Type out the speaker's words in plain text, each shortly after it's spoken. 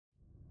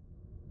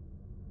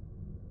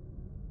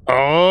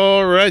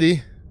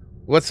Alrighty,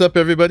 what's up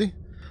everybody?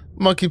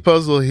 Monkey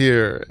Puzzle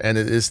here, and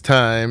it is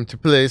time to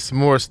play some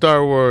more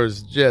Star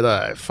Wars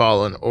Jedi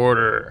Fallen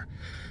Order.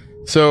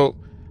 So,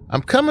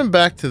 I'm coming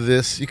back to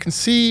this. You can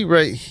see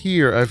right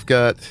here I've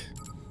got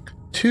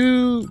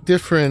two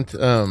different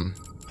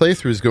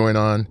playthroughs going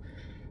on.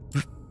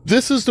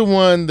 This is the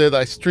one that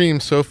I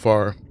streamed so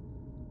far.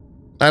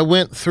 I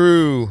went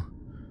through,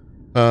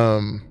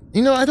 I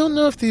don't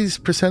know if these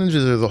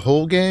percentages are the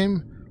whole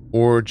game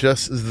or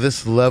just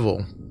this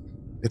level.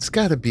 It's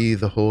got to be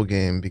the whole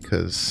game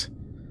because,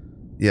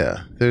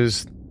 yeah,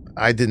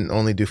 I didn't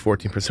only do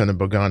 14% of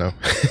Bogdo.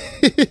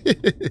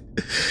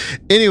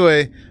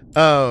 Anyway,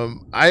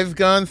 I've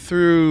gone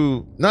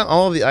through not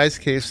all of the ice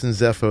caves in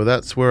Zepho.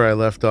 That's where I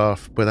left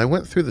off, but I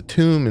went through the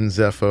tomb in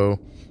Zepho.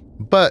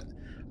 But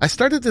I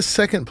started the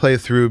second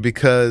playthrough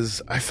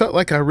because I felt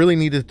like I really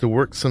needed to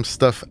work some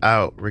stuff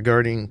out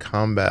regarding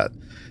combat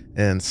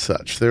and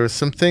such. There were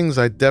some things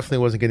I definitely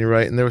wasn't getting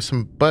right, and there were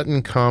some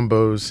button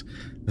combos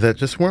that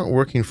just weren't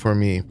working for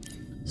me.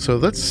 So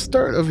let's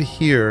start over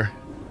here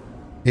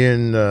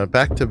in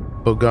back to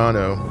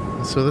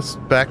Bogdo. So let's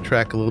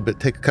backtrack a little bit,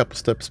 take a couple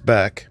steps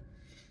back.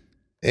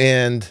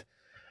 And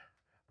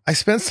I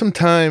spent some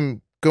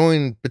time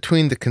going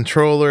between the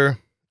controller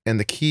and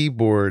the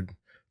keyboard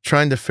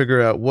trying to figure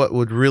out what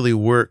would really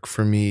work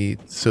for me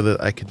so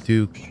that I could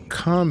do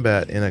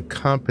combat in a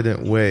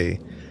competent way.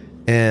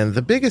 And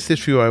the biggest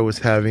issue I was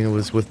having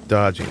was with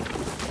dodging.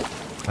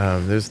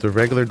 There's the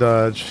regular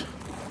dodge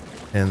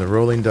and the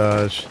rolling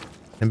dodge,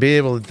 and be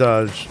able to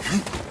dodge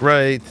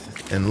right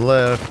and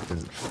left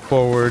and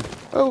forward,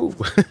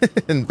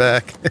 and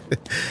back.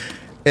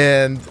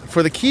 And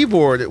for the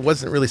keyboard, it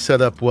wasn't really set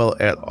up well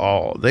at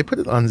all. They put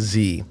it on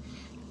Z.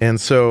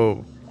 And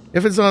so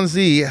if it's on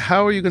Z,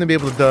 how are you going to be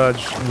able to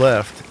dodge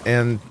left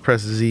and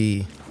press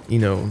Z,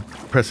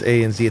 press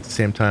A and Z at the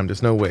same time?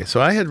 There's no way.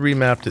 So I had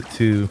remapped it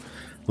to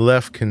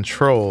left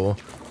control.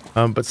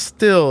 But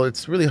still,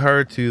 it's really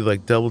hard to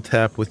like double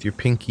tap with your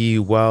pinky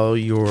while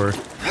you're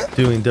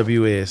doing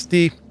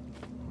WASD.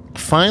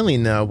 Finally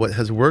now, what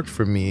has worked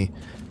for me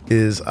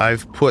is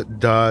I've put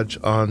dodge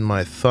on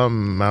my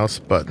thumb mouse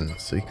button.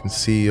 So you can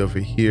see over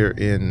here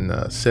in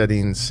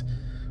settings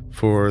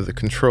for the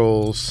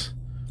controls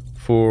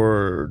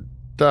for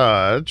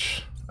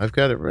dodge. I've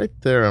got it right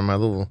there on my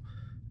little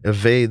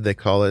evade, they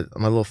call it,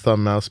 on my little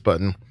thumb mouse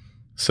button.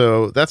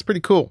 So that's pretty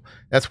cool.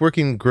 That's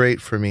working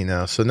great for me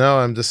now. So now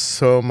I'm just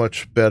so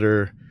much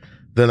better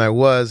than I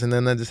was. And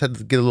then I just had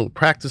to get a little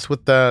practice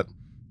with that.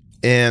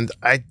 And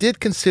I did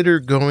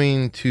consider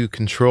going to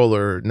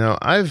controller. Now,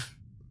 I've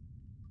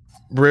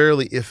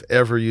rarely, if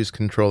ever, used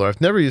controller.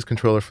 I've never used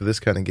controller for this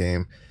kind of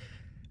game.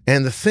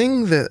 And the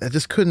thing that I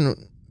just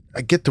couldn't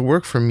get to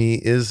work for me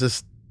is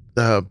this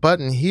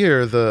button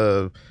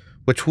here,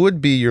 which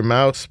would be your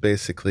mouse,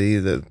 basically.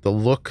 The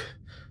look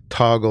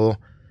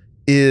toggle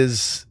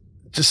is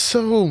just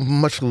so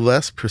much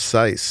less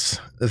precise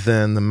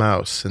than the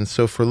mouse. And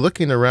so for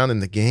looking around in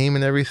the game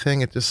and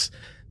everything,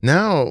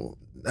 now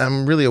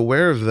I'm really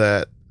aware of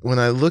that. When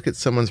I look at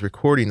someone's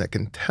recording, I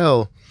can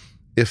tell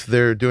if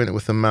they're doing it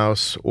with a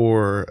mouse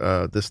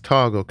or this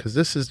toggle, because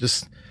this is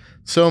just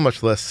so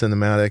much less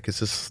cinematic. It's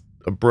just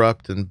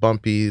abrupt and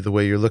bumpy the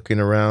way you're looking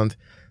around.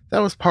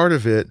 That was part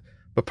of it.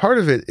 But part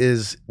of it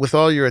is with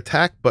all your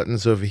attack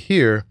buttons over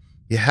here,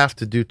 you have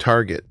to do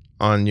target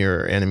on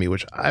your enemy,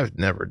 which I've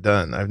never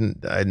done.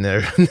 I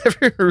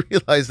never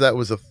realized that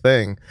was a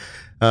thing.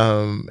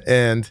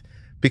 And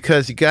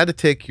because you got to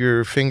take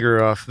your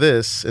finger off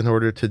this in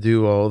order to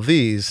do all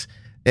these.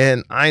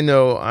 And I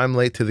know I'm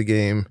late to the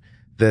game,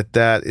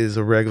 that is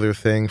a regular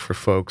thing for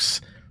folks.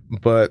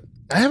 But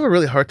I have a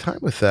really hard time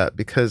with that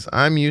because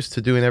I'm used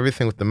to doing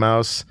everything with the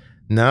mouse.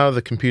 Now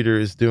the computer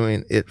is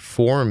doing it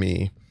for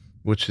me,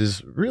 which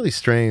is really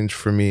strange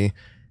for me.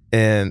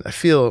 And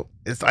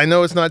I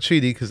know it's not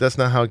cheaty because that's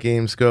not how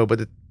games go,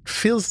 but it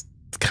feels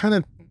kind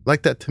of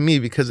like that to me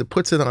because it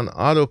puts it on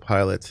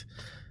autopilot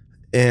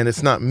and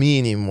it's not me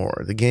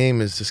anymore. The game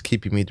is just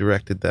keeping me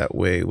directed that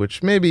way,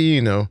 which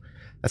maybe,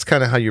 that's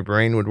kind of how your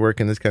brain would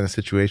work in this kind of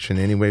situation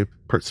anyway.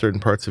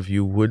 Certain parts of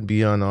you would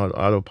be on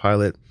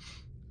autopilot.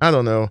 I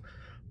don't know.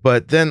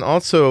 But then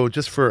also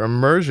just for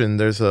immersion,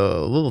 there's a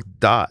little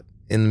dot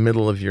in the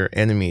middle of your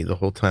enemy the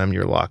whole time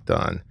you're locked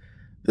on.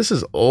 This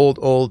is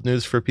old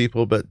news for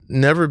people, but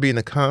never being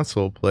a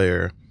console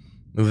player,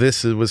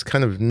 this was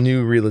kind of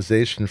new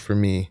realization for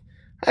me.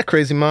 Hi,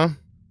 Crazy Mom.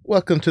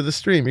 Welcome to the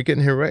stream. You're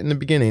getting here right in the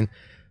beginning.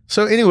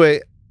 So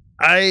anyway,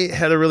 I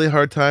had a really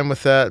hard time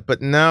with that,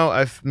 but now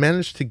I've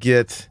managed to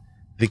get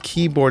the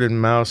keyboard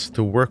and mouse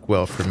to work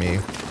well for me.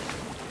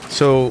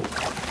 So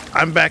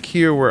I'm back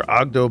here where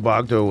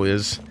Bogdo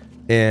is,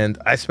 and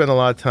I spent a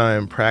lot of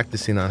time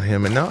practicing on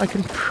him, and now I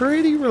can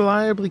pretty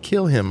reliably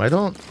kill him. I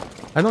don't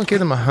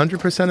get him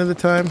 100% of the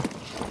time,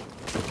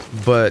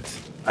 but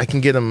I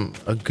can get him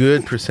a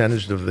good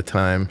percentage of the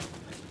time.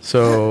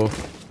 So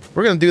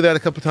we're going to do that a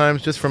couple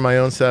times just for my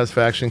own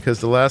satisfaction,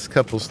 because the last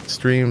couple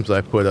streams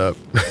I put up,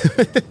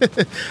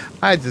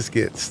 I just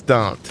get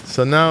stomped.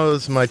 So now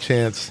is my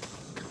chance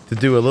to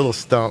do a little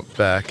stomp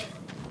back.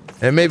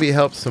 And maybe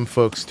help some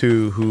folks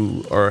too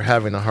who are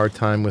having a hard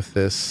time with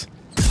this.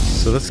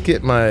 So let's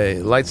get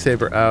my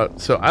lightsaber out.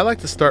 So I like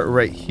to start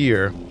right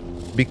here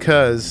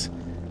because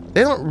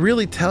they don't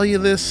really tell you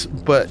this,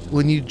 but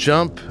when you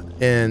jump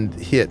and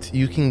hit,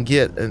 you can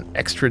get an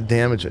extra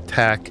damage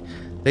attack.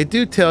 They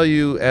do tell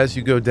you as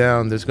you go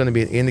down, there's going to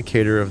be an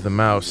indicator of the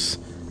mouse,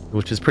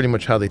 which is pretty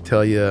much how they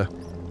tell you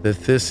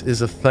that this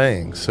is a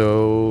thing.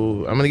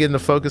 So I'm going to get into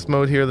focus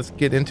mode here. Let's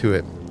get into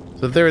it.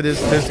 So there it is,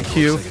 there's the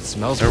cue.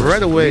 And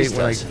right away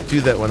when I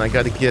do that one, I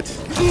gotta get...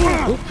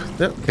 Oop,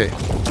 okay.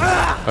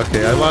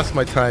 Okay, I lost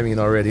my timing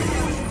already.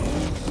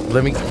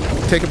 Let me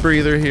take a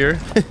breather here.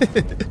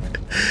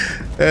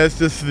 That's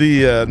just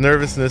the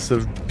nervousness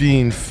of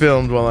being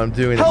filmed while I'm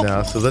doing it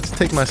now. So let's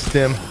take my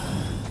stim,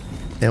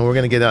 and we're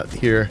gonna get out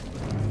here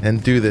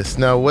and do this.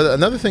 Now,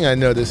 another thing I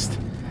noticed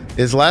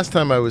is last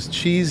time I was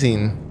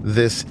cheesing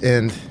this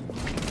and...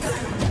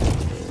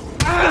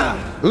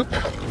 Oop.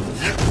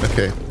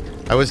 Okay.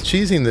 I was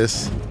cheesing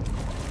this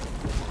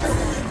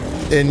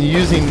and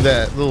using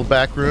that little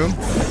back room,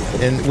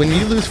 and when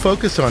you lose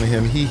focus on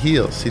him, he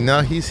heals. See,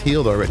 now he's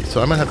healed already,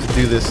 so I'm gonna have to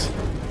do this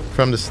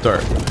from the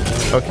start.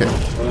 Okay,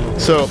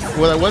 so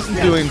what I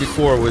wasn't doing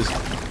before was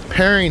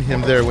parrying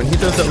him there. When he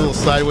does that little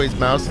sideways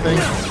mouse thing,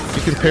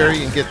 you can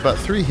parry and get about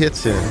 3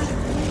 hits in,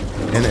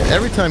 and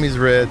every time he's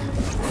red,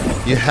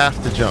 you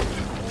have to jump.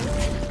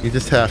 You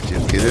just have to.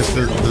 Okay, there's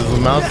the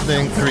mouse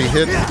thing, 3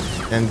 hits,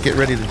 and get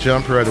ready to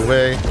jump right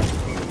away.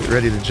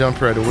 Ready to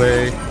jump right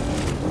away,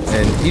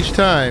 and each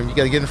time you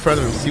got to get in front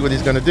of him, see what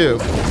he's going to do.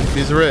 If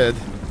he's red,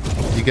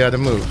 you got to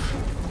move.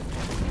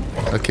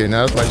 Okay,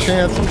 now's my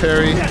chance.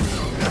 Parry,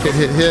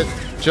 hit,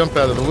 jump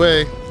out of the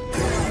way,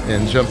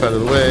 and jump out of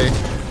the way.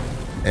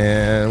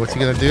 And what's he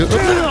going to do?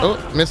 Oh,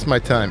 missed my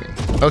timing.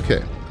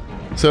 Okay,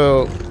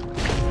 so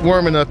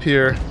warming up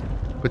here,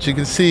 but you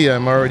can see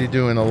I'm already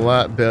doing a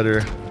lot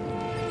better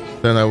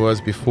than I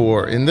was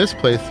before. In this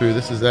playthrough,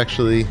 this is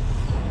actually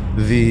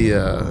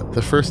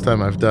the first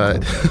time I've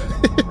died.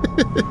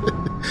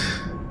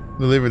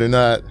 Believe it or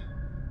not.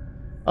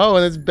 Oh,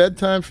 and it's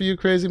bedtime for you,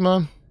 crazy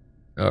mom?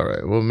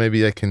 Alright, well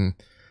maybe I can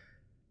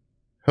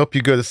help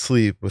you go to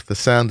sleep with the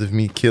sound of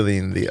me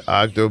killing the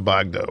Oggdo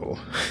Bogdo.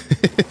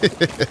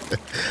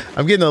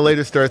 I'm getting a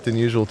later start than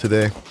usual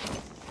today,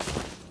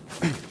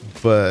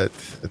 but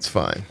it's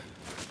fine.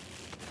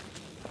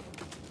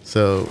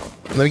 So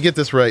let me get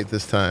this right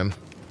this time.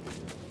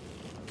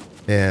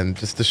 And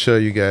just to show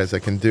you guys I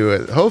can do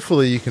it.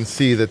 Hopefully you can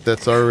see that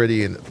that's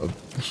already a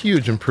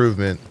huge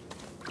improvement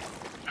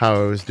how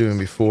I was doing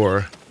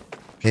before.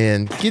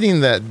 And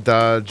getting that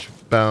dodge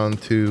bound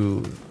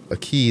to a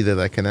key that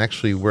I can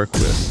actually work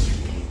with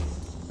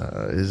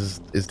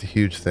is the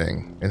huge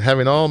thing. And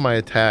having all my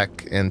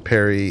attack and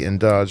parry and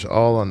dodge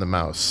all on the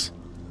mouse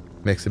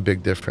makes a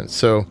big difference.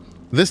 So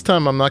this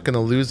time I'm not going to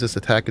lose this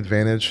attack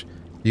advantage.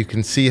 You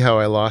can see how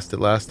I lost it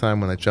last time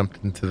when I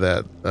jumped into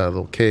that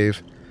little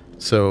cave.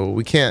 So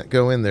we can't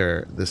go in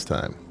there this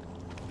time.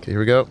 Okay, here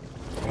we go.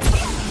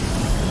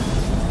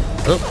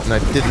 Oh, and I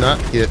did not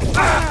get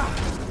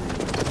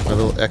a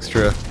little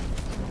extra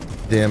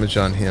damage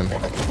on him.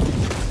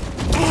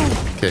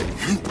 Okay,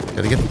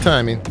 gotta get the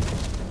timing.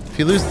 If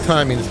you lose the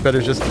timing, it's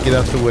better just to get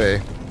out the way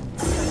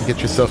and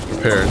get yourself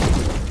prepared.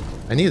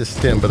 I need a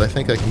stim, but I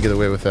think I can get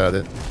away without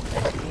it.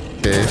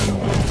 Okay.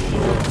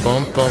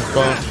 Bump, bump,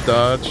 bump,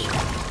 dodge.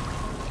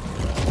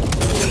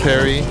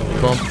 Parry,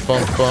 bump,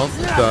 bump, bump,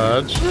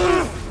 dodge.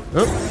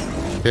 Oh,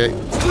 okay.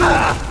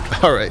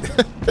 Alright.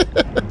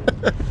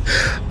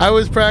 I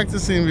was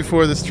practicing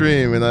before the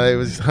stream and I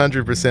was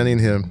 100%ing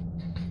him.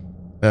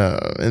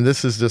 And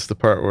this is just the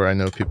part where I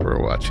know people are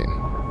watching.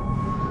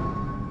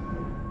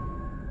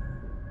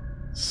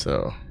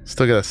 So,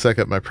 still gotta suck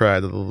up my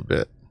pride a little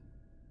bit.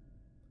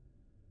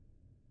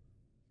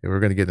 Okay, we're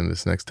gonna get in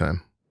this next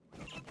time.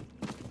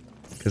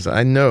 Because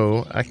I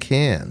know I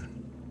can.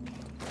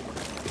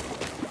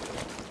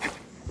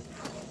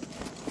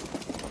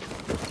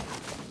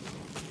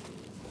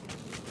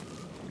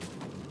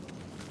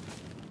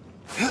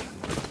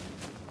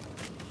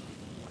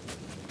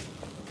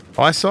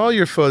 Oh, I saw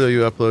your photo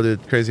you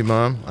uploaded, Crazy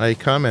Mom. I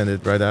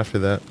commented right after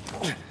that.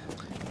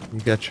 You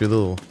got your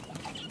little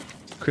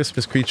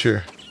Christmas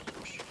creature.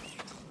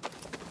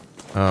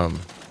 Don't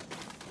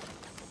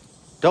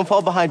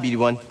fall behind,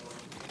 BD1.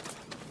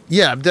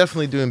 Yeah, I'm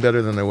definitely doing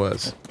better than I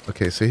was.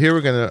 Okay, so here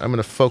I'm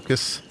gonna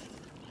focus.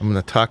 I'm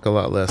gonna talk a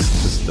lot less.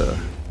 Just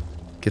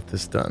get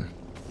this done.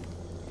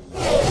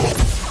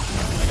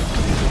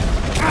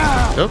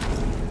 Oh,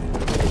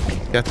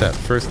 got that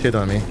first hit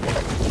on me.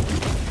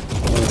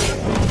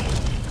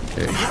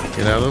 Okay,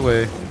 get out of the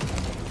way.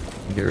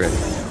 Get ready.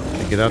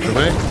 Okay, get out the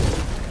way.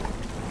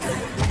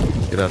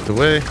 Get out the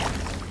way.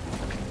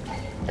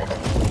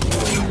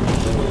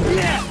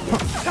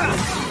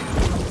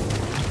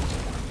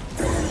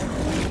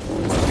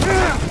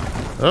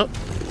 Oh.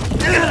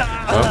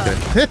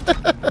 Okay.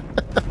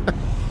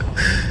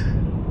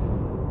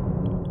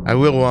 I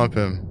will whomp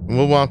him.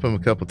 We'll whomp him a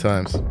couple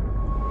times.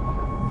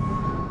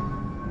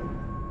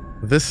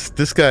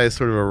 this guy is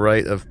sort of a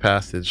rite of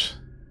passage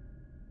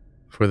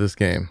for this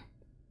game.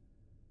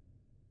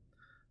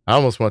 I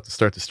almost want to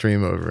start the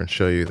stream over and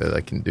show you that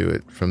I can do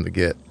it from the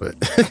get, but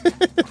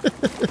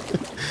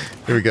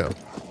here we go.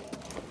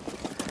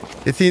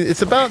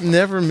 It's about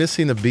never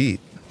missing a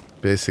beat,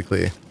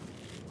 basically.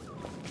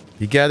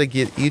 You got to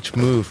get each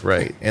move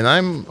right, and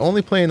I'm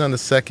only playing on the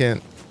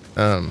second.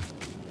 How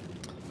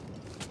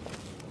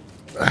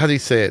do you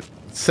say it?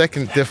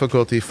 Second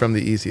difficulty from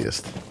the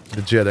easiest,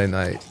 the Jedi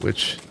Knight,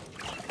 which,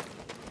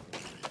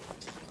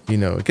 you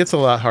know, it gets a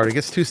lot harder. It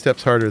gets 2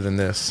 steps harder than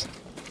this.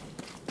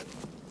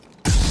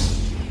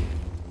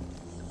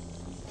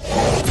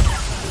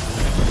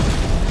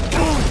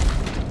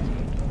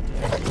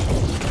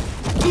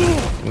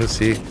 Let's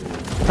see.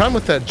 The problem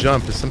with that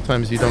jump is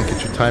sometimes you don't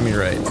get your timing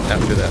right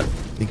after that.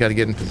 You got to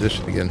get in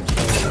position again.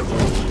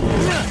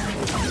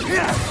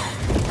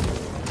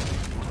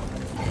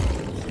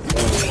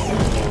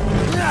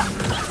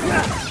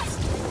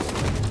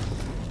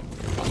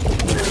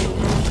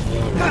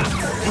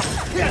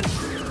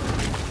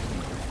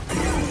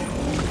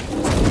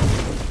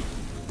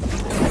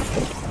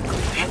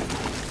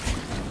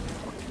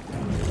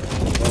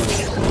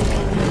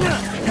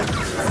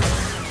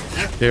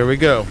 There we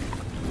go.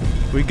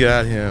 We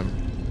got him.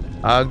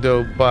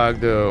 Oggdo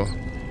Bogdo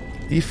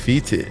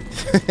defeated.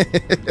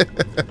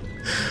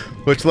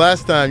 Which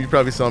last time you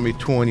probably saw me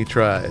 20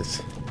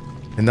 tries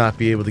and not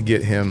be able to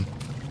get him.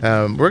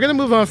 We're going to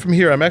move on from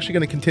here. I'm actually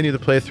going to continue the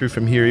playthrough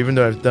from here, even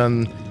though I've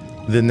done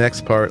the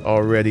next part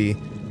already.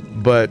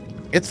 But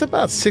it's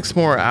about 6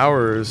 more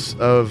hours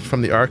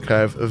from the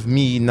archive of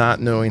me not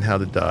knowing how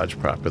to dodge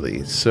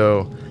properly.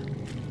 So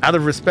out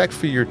of respect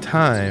for your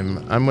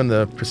time, I'm going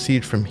to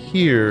proceed from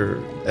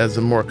here as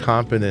a more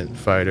competent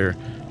fighter.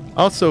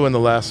 Also, in the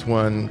last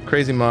one,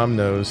 Crazy Mom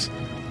knows,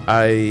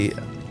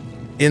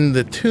 in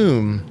the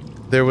tomb,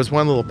 there was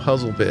one little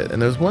puzzle bit,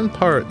 and there's one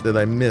part that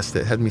I missed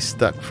that had me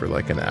stuck for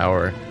like an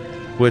hour,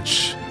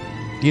 which,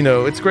 you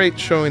know, it's great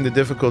showing the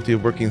difficulty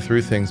of working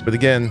through things, but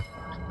again,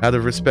 out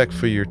of respect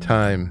for your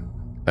time,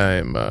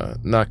 I'm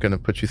not going to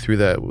put you through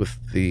that with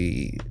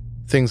the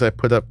things I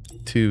put up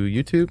to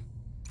YouTube.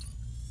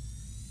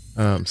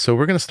 So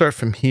we're going to start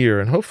from here,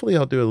 and hopefully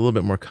I'll do it a little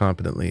bit more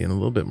competently and a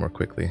little bit more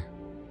quickly.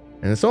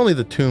 And it's only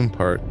the tomb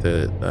part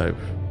that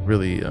I've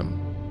really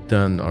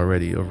done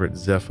already over at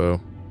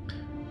Zepho.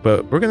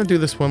 But we're going to do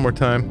this one more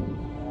time,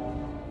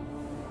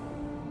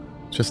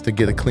 just to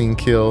get a clean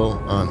kill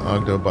on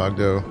Oggdo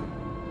Bogdo.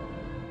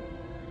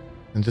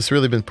 And just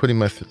really been putting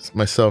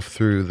myself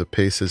through the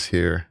paces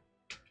here,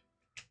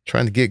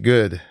 trying to get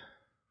good,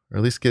 or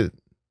at least get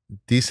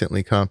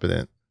decently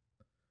competent,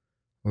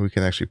 where we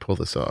can actually pull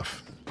this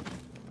off.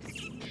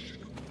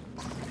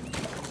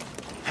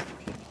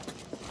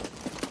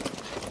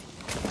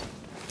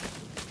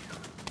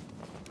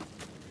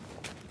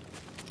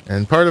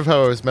 And part of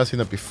how I was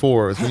messing up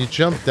before is when you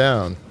jump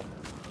down,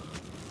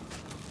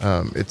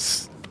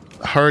 it's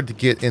hard to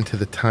get into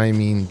the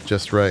timing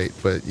just right,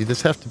 but you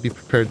just have to be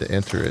prepared to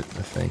enter it,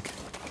 I think.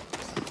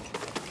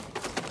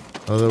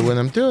 Although when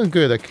I'm doing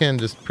good, I can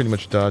just pretty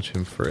much dodge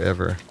him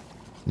forever.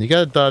 And you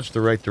gotta dodge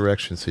the right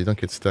direction so you don't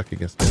get stuck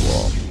against the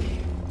wall.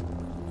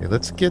 Okay,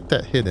 let's get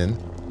that hit in.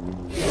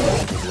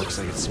 It looks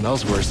like it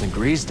smells worse than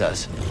grease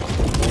does.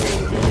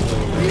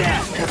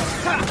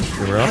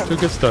 Okay, we're off to a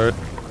good start.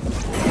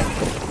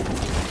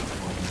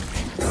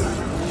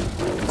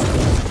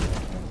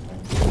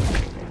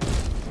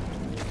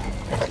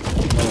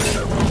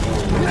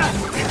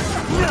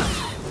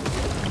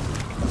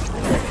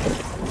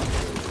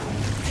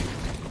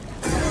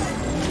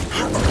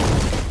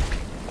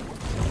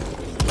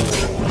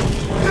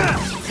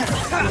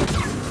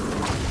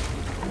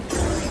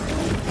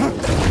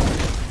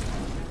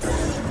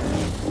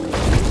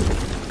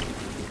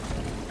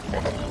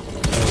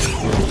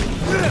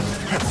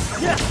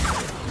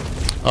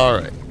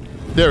 Alright,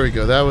 there we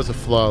go. That was a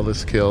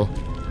flawless kill.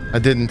 I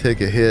didn't take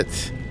a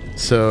hit,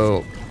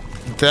 so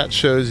that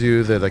shows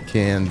you that I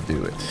can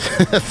do it.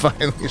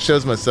 Finally, it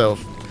shows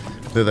myself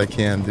that I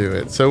can do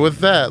it. So with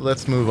that,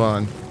 let's move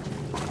on.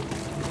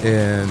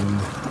 And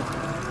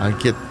I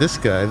get this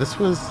guy. This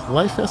was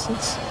Life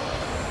Essence?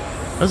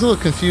 I was a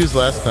little confused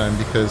last time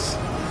because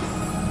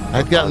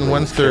I'd gotten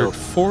 1/3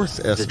 Force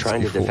Essence Is it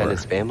trying to defend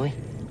its family?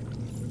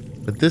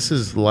 But this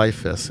is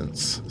Life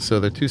Essence, so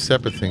they're 2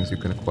 separate things you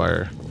can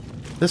acquire.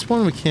 This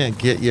one we can't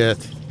get yet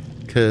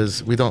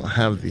because we don't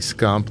have the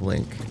Scomp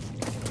link.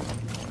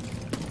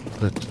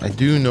 But I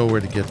do know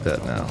where to get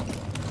that now.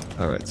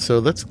 Alright, so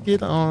let's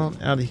get on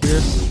out of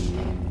here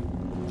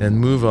and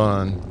move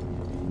on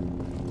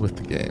with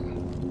the game.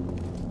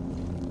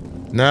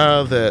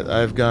 Now that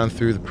I've gone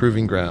through the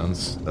proving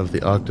grounds of the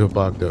Oggdo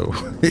Bogdo.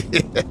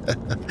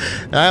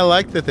 I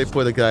like that they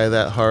put a guy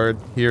that hard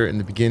here in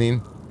the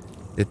beginning.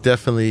 It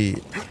definitely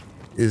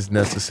is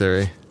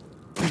necessary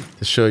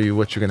to show you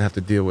what you're going to have to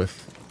deal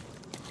with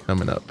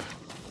coming up.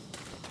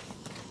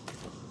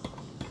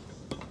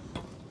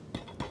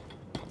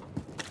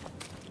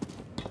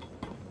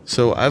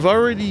 So I've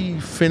already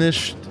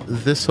finished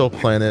this whole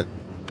planet.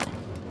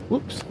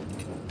 Whoops.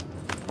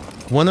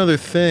 One other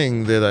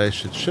thing that I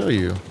should show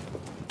you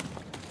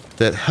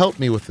that helped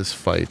me with this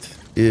fight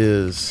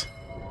is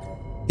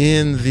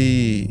in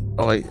the...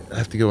 Oh, I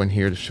have to go in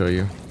here to show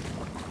you.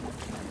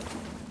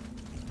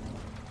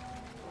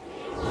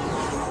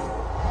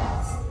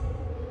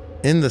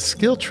 In the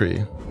skill tree,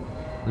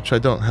 which I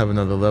don't have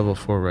another level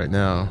for right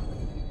now,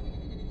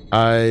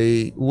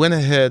 I went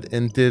ahead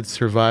and did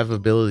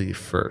survivability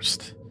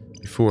first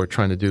before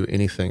trying to do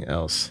anything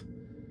else.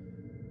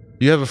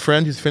 You have a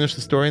friend who's finished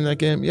the story in that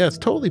game? Yeah, it's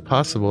totally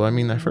possible. I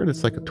mean, I've heard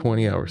it's like a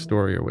 20-hour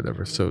story or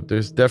whatever, so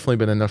there's definitely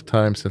been enough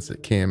time since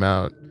it came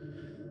out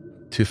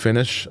to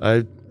finish.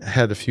 I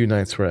had a few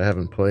nights where I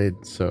haven't played,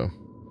 so...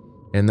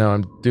 And now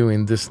I'm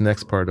doing this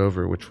next part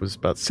over, which was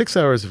about 6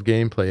 hours of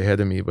gameplay ahead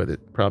of me, but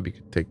it probably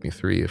could take me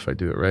 3 if I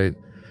do it right.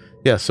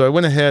 Yeah, so I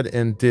went ahead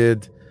and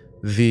did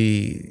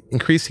the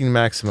increasing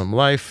maximum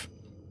life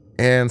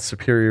and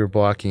superior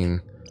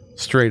blocking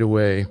straight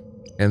away.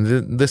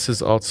 And this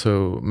is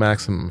also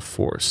maximum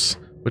force,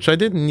 which I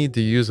didn't need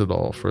to use at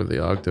all for the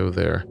Oggdo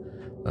there.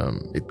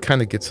 It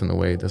kind of gets in the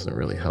way. It doesn't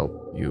really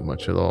help you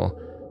much at all.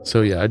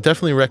 So yeah, I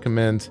definitely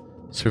recommend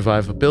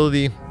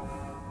survivability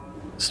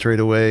straight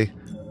away.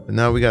 But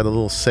now we got a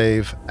little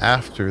save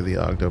after the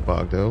Oggdo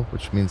Bogdo,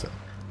 which means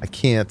I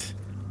can't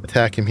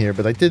attack him here.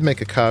 But I did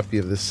make a copy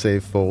of this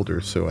save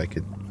folder so I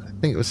could...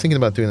 I was thinking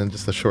about doing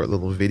just a short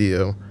little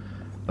video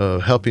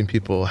of helping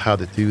people how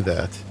to do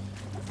that.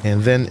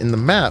 And then in the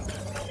map...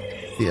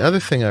 The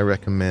other thing I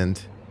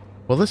recommend,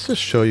 well, let's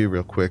just show you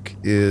real quick,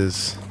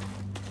 is,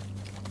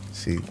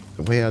 see,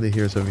 the way out of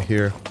here is over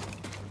here.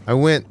 I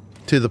went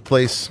to the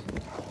place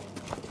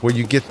where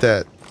you get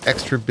that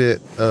extra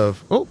bit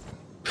of, oh,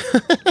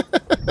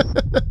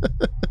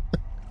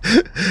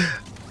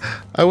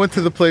 I went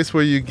to the place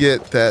where you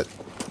get that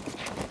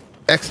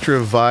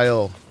extra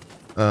vial,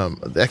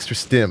 the extra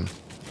stim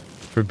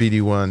for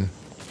BD1.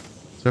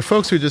 So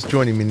folks who are just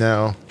joining me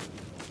now,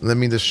 let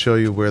me just show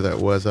you where that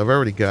was. I've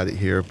already got it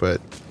here,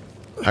 but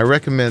I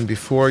recommend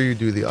before you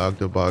do the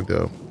Oggdo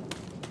Bogdo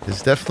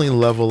is definitely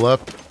level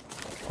up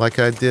like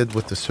I did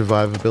with the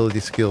survivability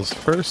skills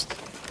first.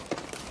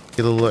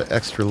 Get a little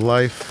extra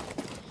life.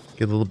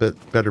 Get a little bit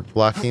better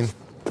blocking.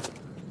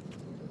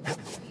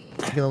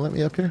 You gonna let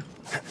me up here?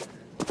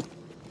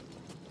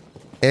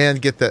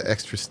 And get that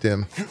extra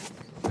stim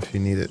if you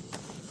need it.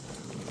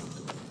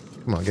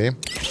 Come on, game.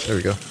 There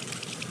we go.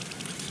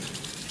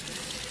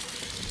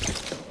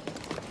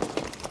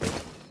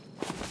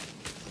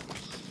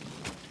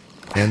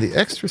 And the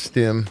extra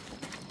stim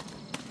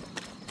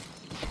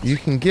you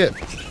can get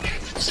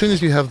as soon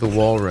as you have the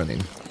wall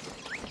running.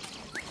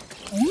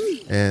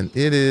 And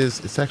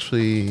it's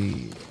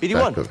actually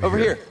BD1 over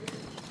here.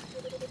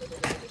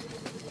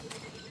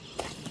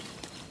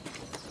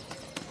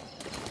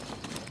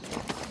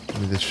 Let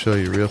me just show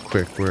you real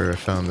quick where I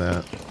found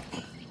that.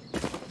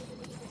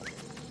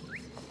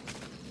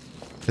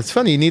 It's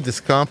funny, you need the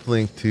scomp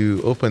link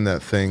to open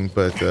that thing,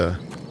 but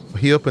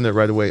he opened it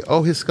right away.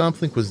 Oh, his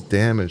scomp link was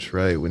damaged,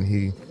 right, when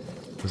he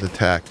was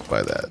attacked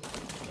by that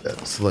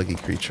sluggy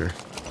creature.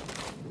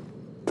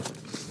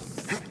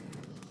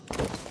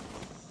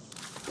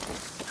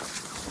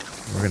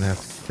 We're gonna have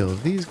to kill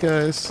these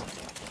guys.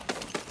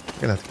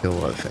 We're gonna have to kill a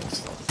lot of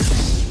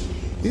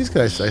things. These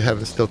guys, I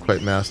haven't still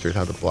quite mastered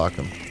how to block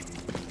them.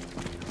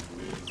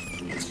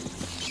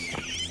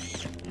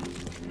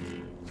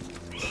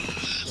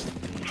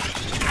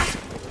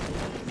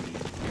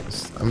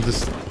 I'm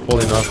just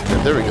holding off.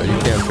 There we go. You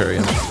can parry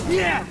him.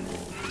 Yeah.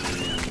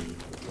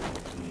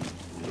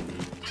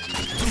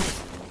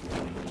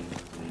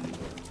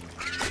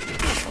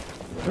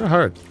 They're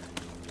hard.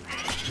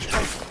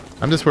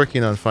 I'm just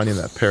working on finding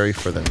that parry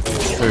for them.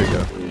 There we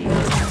go.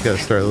 You gotta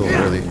start a little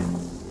early.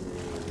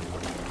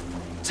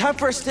 Time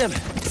for a stim.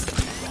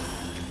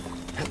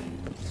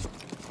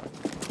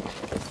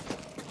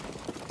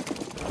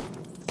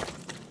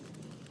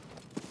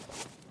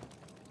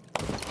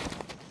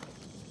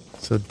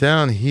 So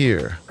down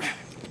here,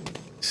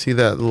 see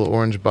that little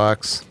orange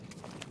box?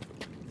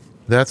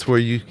 That's where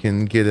you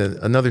can get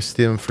another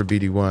stim for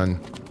BD1,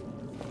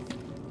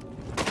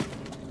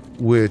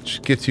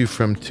 which gets you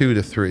from 2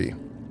 to 3.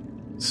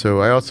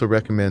 So I also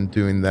recommend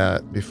doing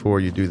that before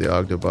you do the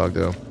Oggdo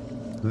Bogdo.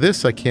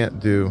 This I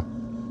can't do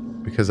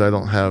because I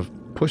don't have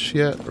push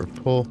yet or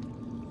pull.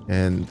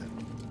 And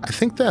I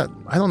think that,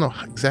 I don't know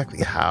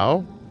exactly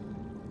how,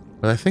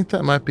 but I think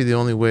that might be the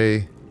only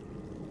way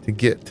to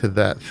get to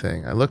that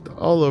thing. I looked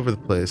all over the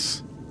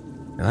place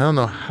and I don't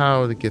know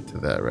how to get to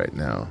that right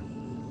now.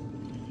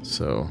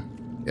 So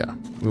yeah,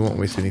 we won't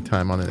waste any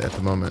time on it at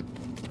the moment.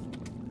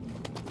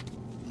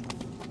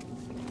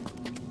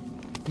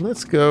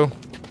 Let's go.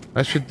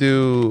 I should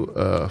do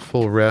a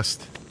full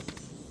rest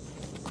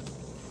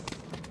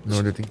in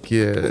order to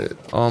get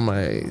all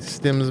my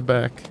stims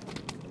back.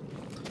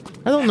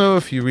 I don't know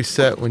if you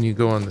reset when you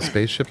go on the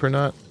spaceship or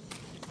not.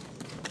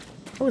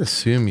 I would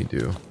assume you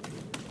do.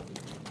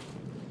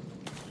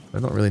 I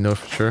don't really know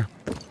for sure.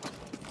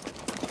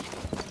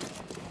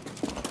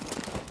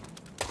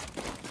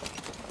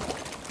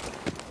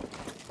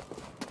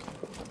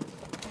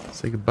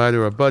 Say goodbye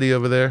to our buddy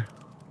over there.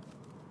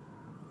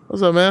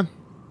 What's up, man?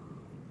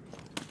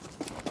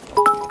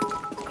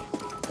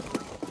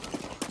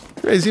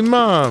 Crazy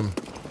Mom.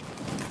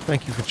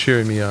 Thank you for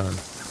cheering me on.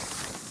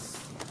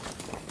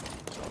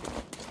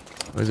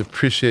 Always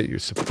appreciate your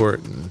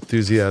support and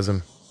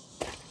enthusiasm.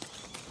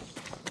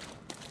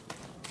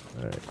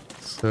 Alright,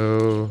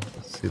 so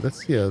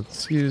let's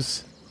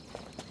use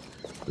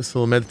this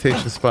little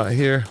meditation spot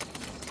here.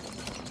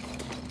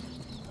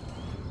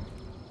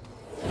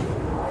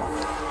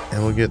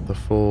 And we'll get the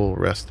full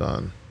rest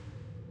on.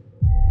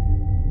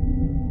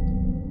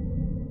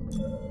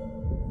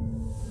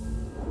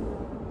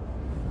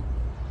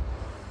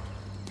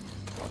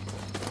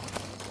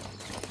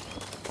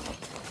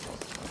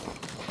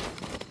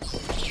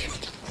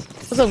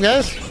 What's up,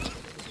 guys?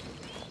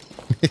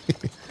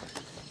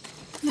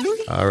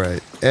 All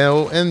right.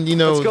 And you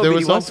know, there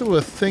was also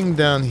a thing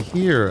down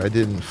here I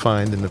didn't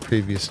find in the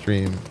previous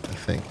stream, I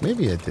think.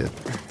 Maybe I did.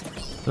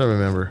 I don't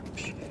remember.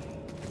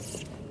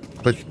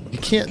 But you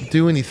can't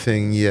do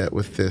anything yet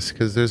with this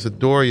because there's a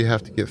door you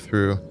have to get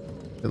through.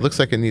 It looks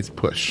like it needs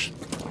push.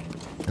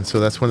 And so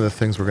that's one of the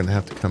things we're going to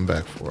have to come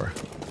back for.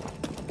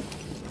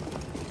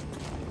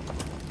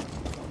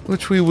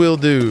 Which we will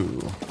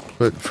do.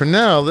 But for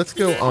now, let's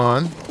go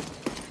on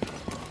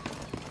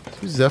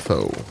to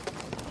Zepho.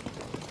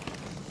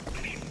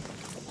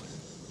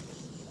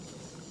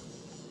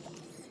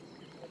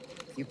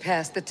 You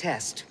passed the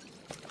test.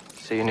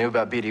 So you knew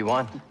about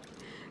BD1?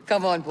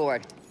 Come on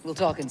board. We'll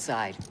talk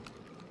inside.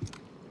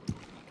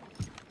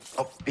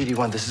 Oh,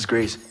 BD1, this is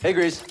Grease. Hey,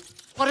 Grease.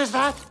 What is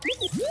that?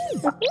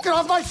 Get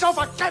off my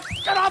sofa!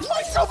 Get off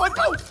my sofa!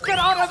 Don't! Get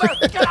out of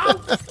there! Get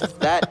out!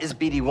 That is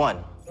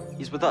BD1.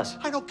 He's with us.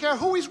 I don't care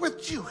who he's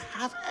with. Do you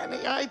have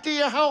any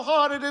idea how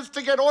hard it is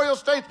to get oil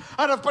stains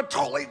out of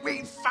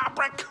petroleum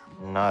fabric?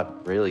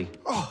 Not really.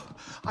 Oh,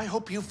 I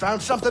hope you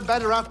found something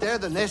better out there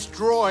than this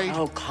droid.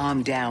 Oh,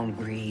 calm down,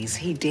 Grease.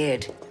 He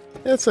did.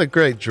 That's a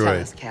great Tell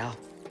droid. us, Cal.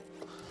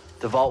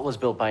 The vault was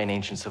built by an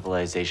ancient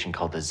civilization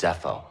called the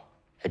Zepho.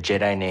 A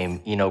Jedi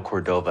named Eno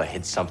Cordova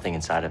hid something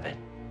inside of it.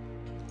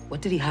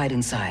 What did he hide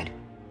inside?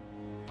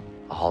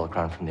 A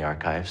holocron from the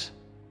archives.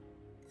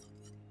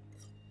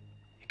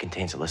 It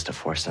contains a list of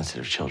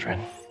Force-sensitive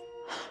children.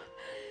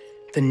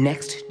 The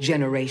next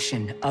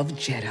generation of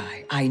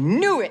Jedi. I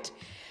knew it!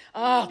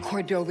 Oh,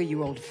 Cordova,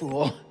 you old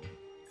fool.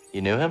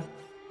 You knew him?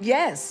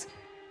 Yes.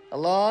 A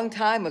long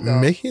time ago.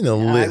 Making a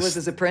I list was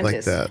his like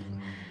apprentice. that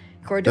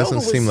Cordova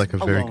doesn't seem was like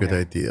a very good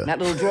loner. idea. That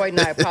little droid and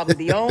I are probably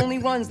the only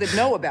ones that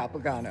know about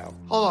Bogdo.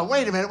 Hold on,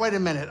 wait a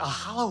minute. A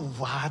hollow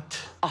what?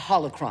 A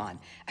holocron.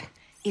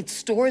 It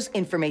stores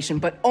information,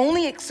 but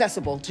only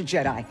accessible to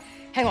Jedi.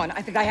 Hang on,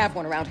 I think I have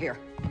one around here.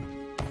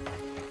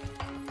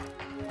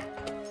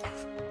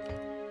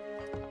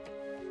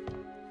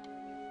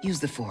 Use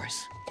the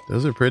Force.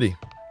 Those are pretty.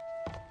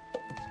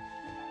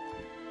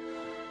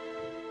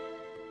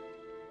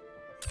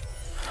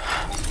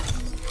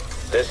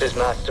 This is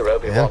Master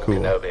Obi-Wan cool.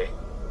 Kenobi.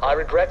 I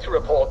regret to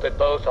report that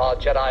both our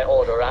Jedi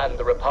Order and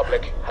the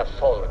Republic have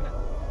fallen.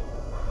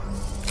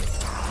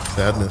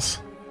 Sadness.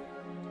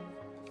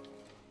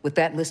 With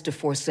that list of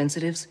Force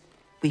sensitives,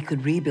 we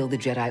could rebuild the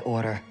Jedi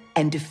Order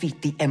and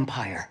defeat the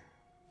Empire.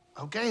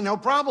 Okay, no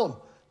problem.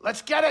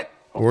 Let's get it.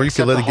 Or you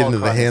could Except let it get into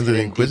the holocron is hands of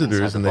the hidden deep inside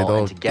Inquisitors the and they'd vault,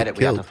 all to get get it,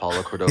 we have killed. to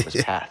follow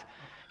Cordova's path.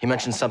 He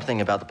mentioned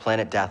something about the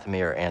planet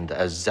Dathomir and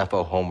a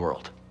Zepho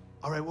homeworld.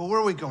 All right, well, where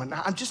are we going?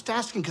 Now, I'm just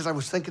asking because I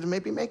was thinking of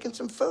maybe making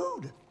some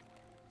food.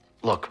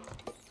 Look,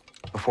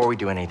 before we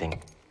do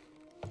anything,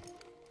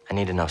 I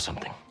need to know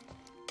something.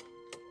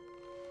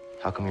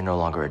 How come you're no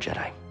longer a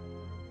Jedi?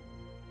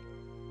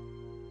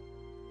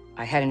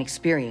 I had an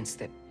experience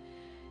that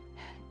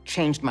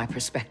changed my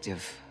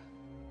perspective.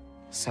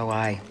 So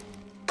I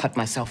cut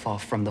myself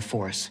off from the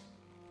Force.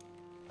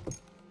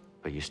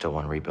 But you still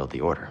want to rebuild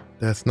the Order.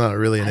 That's not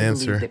really an I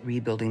answer. believe that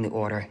rebuilding the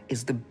Order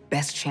is the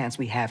best chance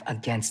we have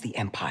against the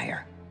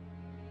Empire.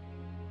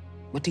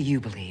 What do you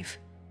believe?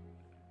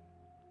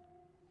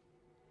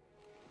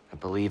 I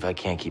believe I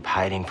can't keep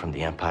hiding from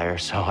the Empire,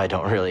 so I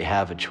don't really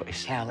have a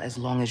choice. Cal, as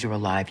long as you're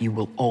alive, you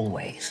will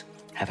always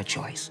have a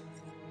choice.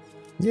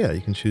 Yeah,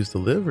 you can choose to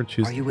live or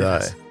choose Are you to with die.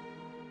 us?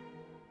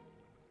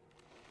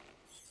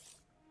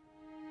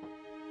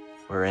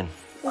 We're in.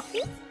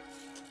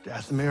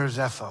 Dathomir or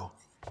Zepho,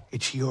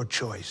 it's your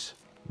choice.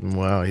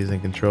 Wow, he's in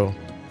control.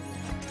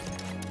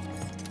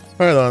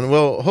 All right, on.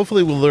 Well,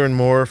 hopefully we'll learn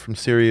more from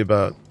Siri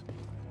about...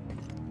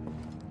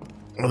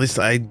 At least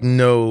I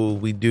know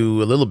we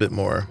do a little bit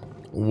more.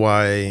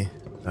 Why,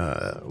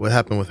 what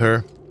happened with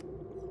her.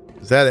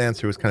 'Cause that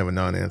answer was kind of a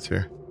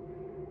non-answer.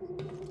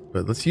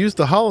 But let's use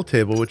the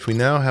holotable, which we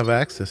now have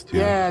access to.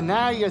 Yeah,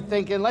 now you're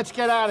thinking, let's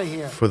get out of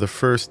here. For the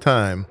first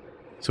time.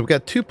 So we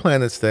got 2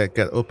 planets that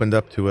got opened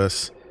up to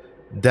us.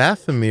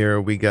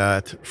 Dathomir we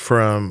got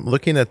from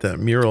looking at that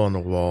mural on the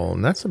wall,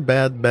 and that's a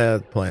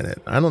bad planet.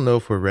 I don't know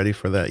if we're ready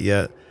for that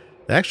yet.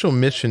 The actual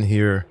mission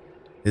here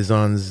is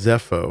on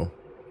Zepho.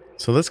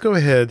 So let's go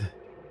ahead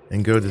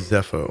and go to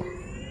Zepho.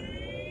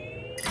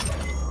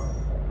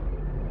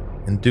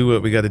 and do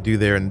what we got to do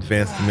there and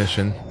advance the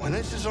mission When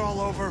this is all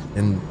over,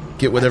 and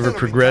get whatever I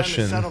think it'll be time to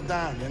progression settle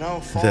down, you know,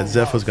 fall that in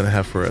Zepho's love, going to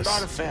have for us.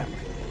 Start a family.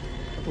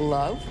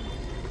 Love?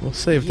 We'll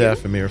save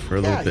Dathomir for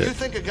a little Yeah, bit. you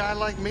think a guy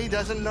like me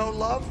doesn't know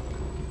love?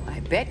 I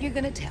bet you're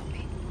gonna tell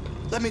me.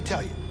 Let me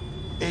tell you,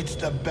 it's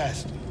the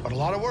best, but a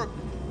lot of work.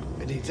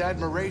 It needs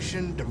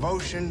admiration,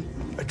 devotion,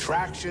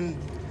 attraction,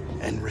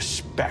 and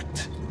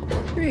respect.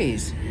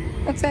 Breeze.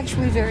 That's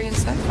actually very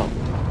insightful.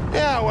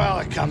 Yeah, well,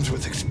 it comes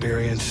with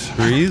experience.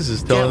 Breeze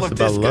is telling us Can't look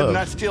about this good and love.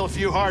 not steal a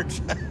few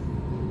hearts.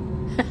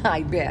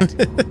 I bet.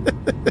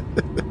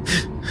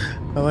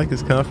 I like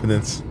his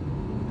confidence.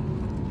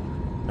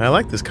 I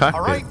like this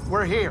cockpit. All right,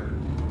 we're here.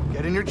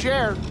 Get in your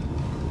chair.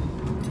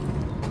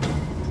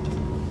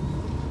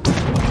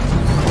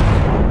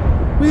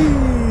 Whee!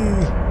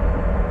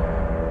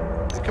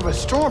 Think of a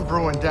storm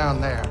brewing down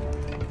there.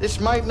 This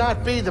might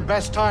not be the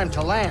best time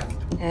to land.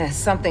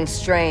 Something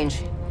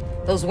strange.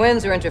 Those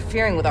winds are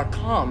interfering with our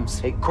comms.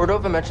 Hey,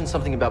 Cordova mentioned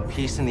something about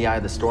peace in the eye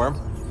of the storm.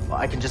 Well,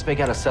 I can just make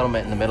out a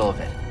settlement in the middle of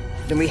it.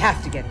 Then we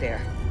have to get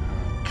there.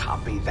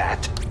 Copy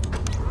that.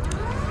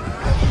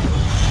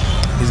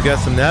 He's got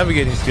some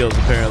navigating skills,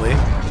 apparently.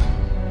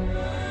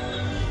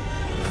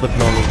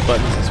 Flipping all those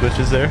buttons and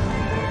switches there.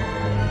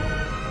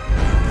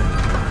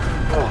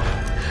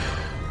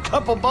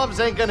 Couple bumps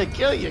ain't gonna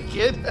kill you,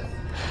 kid.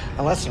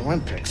 Unless the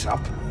wind picks up.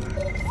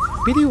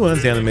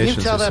 BD1's You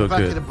animations tell are that so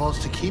bucket good. of balls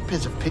to keep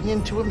his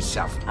opinion to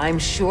himself. I'm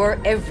sure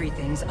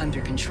everything's under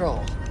control.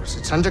 Of course,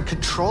 it's under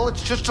control.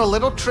 It's just a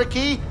little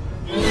tricky.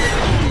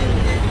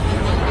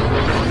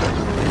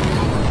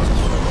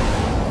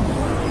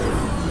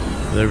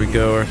 There we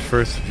go, our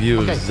first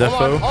view of Okay,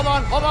 Zepho. hold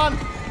on.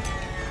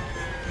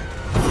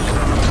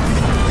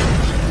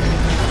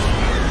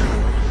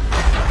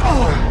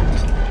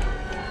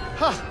 Oh.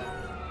 Huh.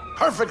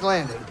 Perfect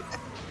landing.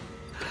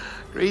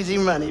 Greasy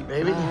money,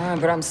 baby.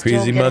 But I'm still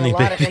Crazy getting money, a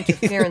lot of baby.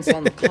 interference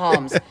on the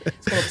comms.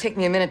 It's gonna take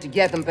me a minute to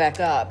get them back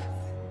up.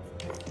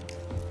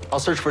 I'll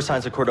search for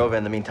signs of Cordova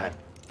in the meantime.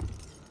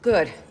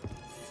 Good.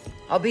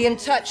 I'll be in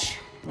touch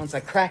once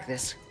I crack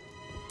this.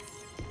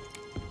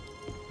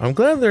 I'm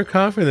glad they're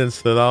confident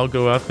that I'll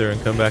go out there and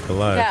come back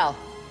alive. Cal,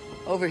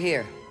 over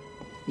here.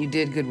 You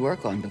did good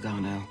work on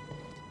Bogdo.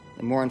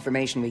 The more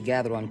information we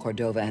gather on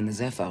Cordova and the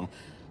Zepho,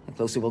 the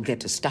closer we'll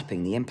get to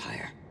stopping the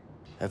Empire.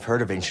 I've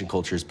heard of ancient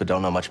cultures, but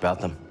don't know much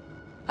about them.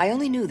 I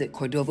only knew that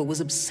Cordova was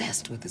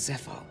obsessed with the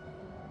Zepho,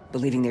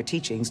 believing their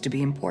teachings to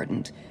be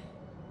important.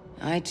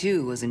 I,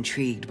 too, was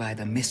intrigued by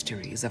the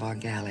mysteries of our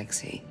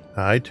galaxy.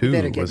 I too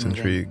Better get was moving.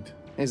 intrigued.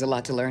 There's a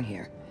lot to learn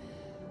here.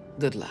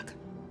 Good luck.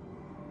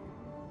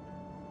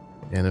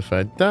 And if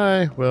I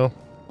die, well,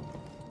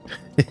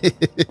 you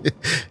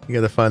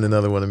gotta find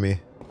another one of me.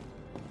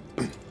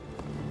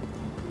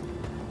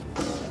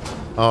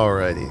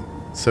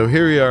 Alrighty, so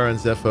here we are on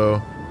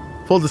Zepho.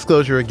 Full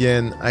disclosure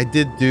again, I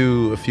did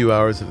do a few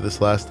hours of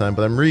this last time,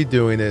 but I'm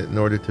redoing it in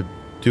order to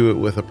do it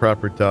with a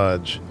proper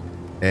dodge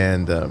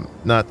and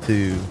not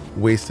to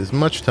waste as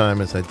much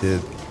time as I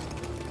did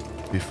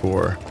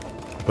before.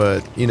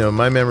 But, you know,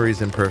 my memory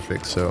is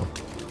imperfect, so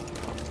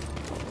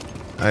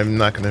I'm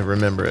not going to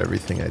remember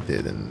everything I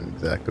did in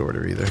exact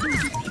order either.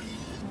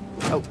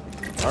 Oh,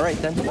 all right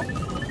then.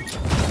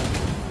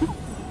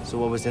 So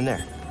what was in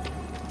there?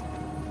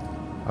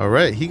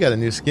 Alright, he got a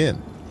new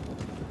skin.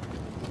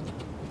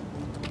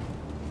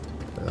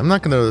 I'm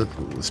not going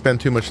to spend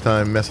too much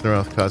time messing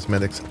around with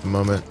cosmetics at the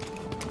moment.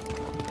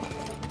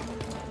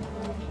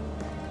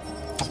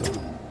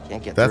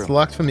 Can't get That's through.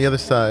 locked from the other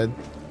side.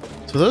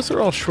 So those are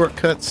all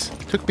shortcuts.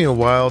 It took me a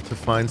while to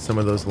find some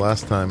of those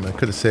last time. I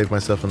could have saved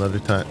myself another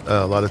time,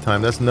 a lot of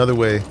time. That's another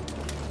way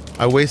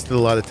I wasted a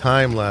lot of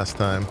time last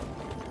time.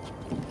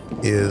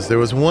 Is there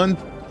was one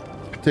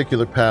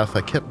particular path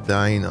I kept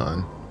dying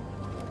on,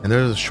 and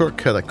there was a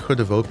shortcut I could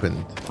have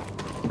opened.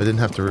 I didn't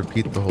have to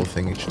repeat the whole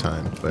thing each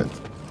time, but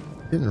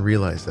I didn't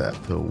realize that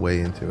till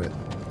way into it.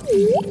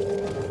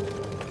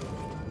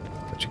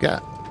 What you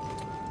got?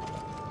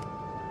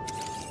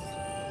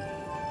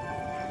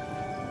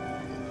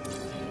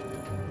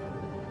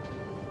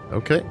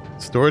 Okay,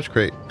 storage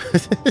crate.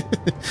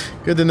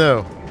 Good to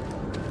know.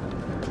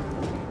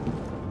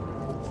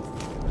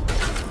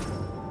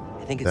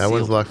 I think it's That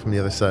one's sealed. locked from the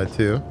other side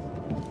too.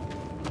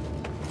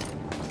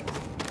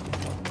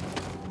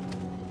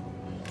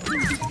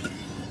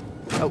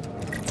 Oh,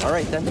 all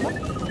right then.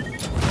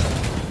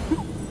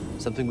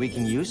 Something we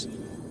can use?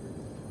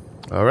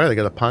 All right, I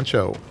got a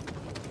poncho.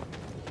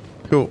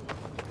 Cool.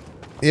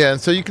 Yeah, and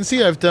so you can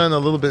see I've done a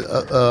little bit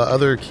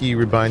other key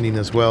rebinding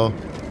as well.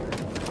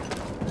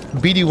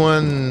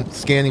 BD1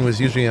 scanning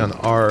was usually on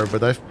R,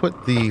 but I've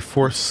put the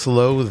force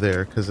slow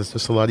there because it's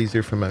just a lot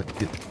easier for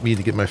me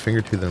to get my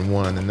finger to than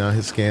 1, and now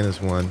his scan is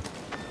 1.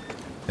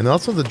 And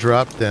also the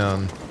drop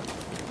down,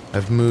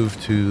 I've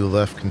moved to the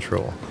left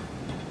control.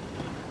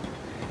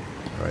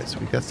 Alright, so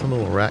we got some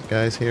little rat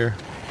guys here.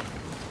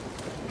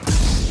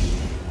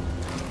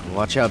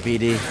 Watch out,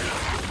 BD.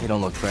 You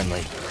don't look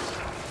friendly.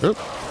 Oop.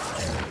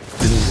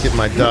 Didn't get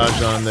my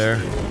dodge on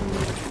there.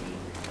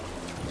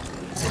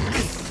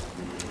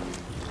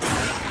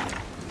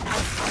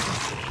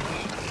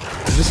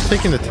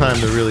 taking the time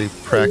to really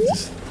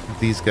practice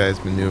these guys'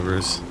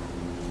 maneuvers.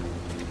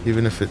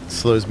 Even if it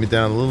slows me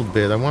down a little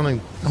bit, I want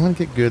to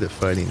get good at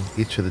fighting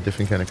each of the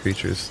different kind of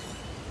creatures.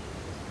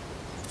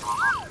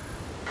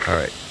 All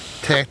right,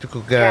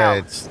 tactical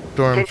guides,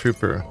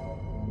 stormtrooper.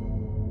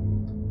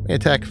 May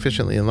attack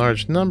efficiently in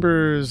large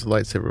numbers.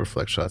 Lightsaber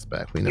reflects shots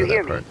back. We know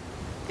that part.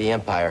 The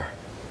Empire.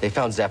 They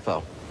found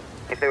Zepho.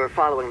 If they were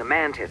following the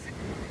Mantis,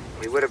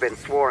 we would have been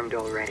swarmed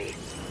already.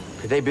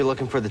 Could they be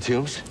looking for the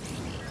tombs?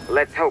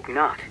 Let's hope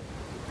not.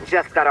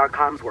 Just got our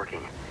comms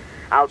working.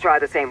 I'll try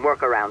the same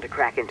workaround to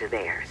crack into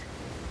theirs.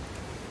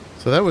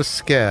 So that was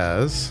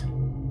Skaz.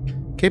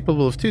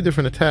 Capable of 2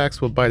 different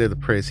attacks, will bite at the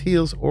prey's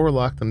heels or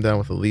lock them down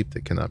with a leap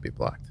that cannot be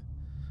blocked.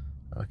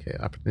 Okay,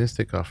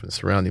 opportunistic, often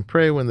surrounding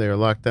prey when they are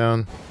locked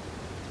down.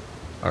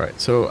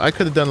 Alright, so I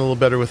could have done a little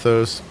better with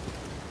those,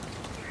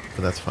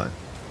 but that's fine.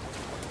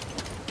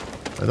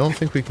 I don't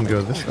think we can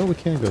go this... Oh, we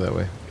can go that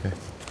way. Okay.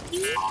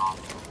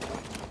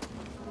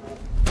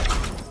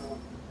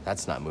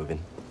 That's not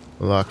moving.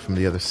 Lock from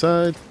the other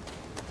side.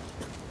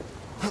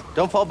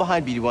 Don't fall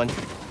behind, BD1.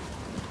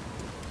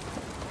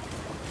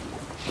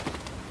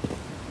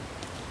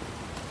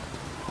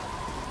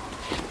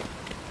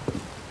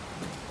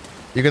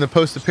 You're going to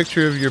post a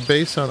picture of your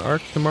base on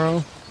Arc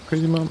tomorrow,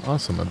 Crazy Mom?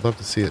 Awesome. I'd love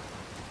to see it.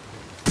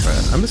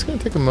 Alright, I'm just going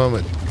to take a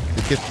moment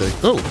to get the...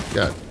 Oh,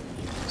 God.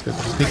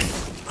 Let's get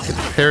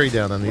the parry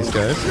down on these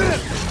guys.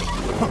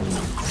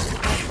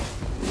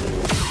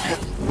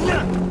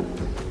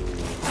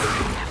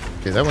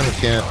 Okay, that one I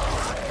can't.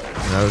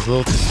 And I was a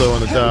little too slow on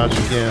the dodge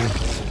again.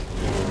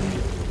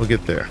 We'll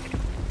get there.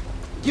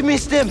 Give me a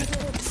stim!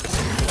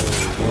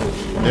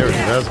 There we go.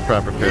 That was a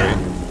proper parry.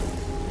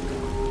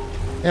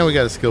 And we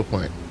got a skill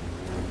point.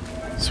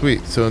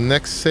 Sweet. So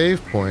next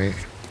save point,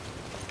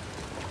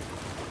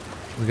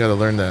 we got to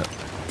learn that.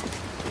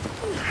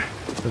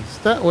 It's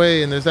that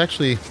way, and there's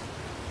actually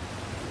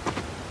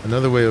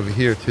another way over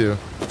here too.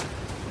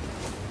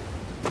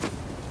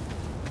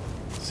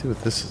 Let's see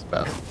what this is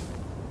about.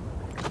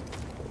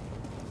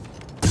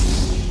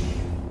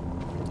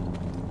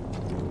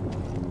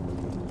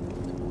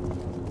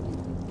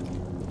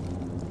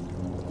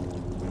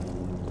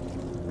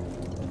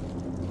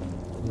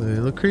 A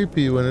little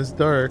creepy when it's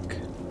dark.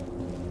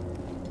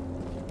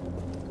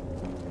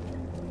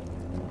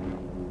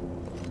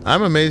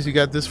 I'm amazed you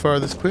got this far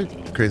this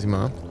quick, Crazy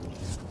Mom.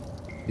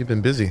 You've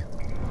been busy.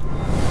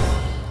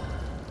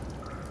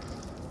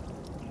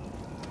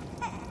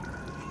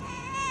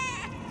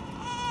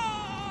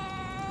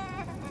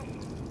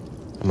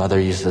 The mother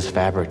used this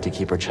fabric to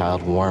keep her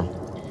child warm.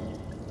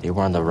 They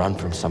were on the run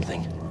from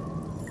something.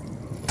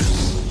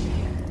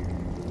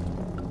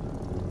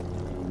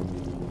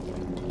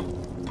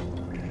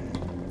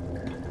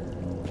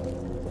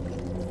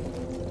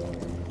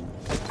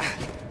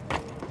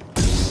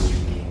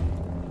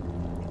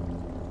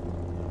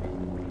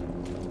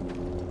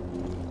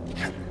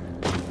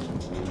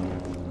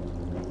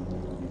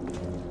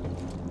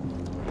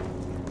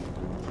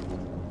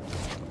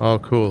 Oh,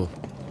 cool.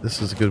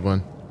 This is a good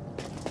one.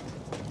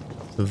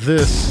 So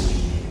this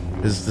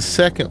is the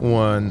second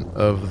one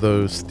of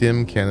those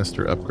stim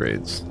canister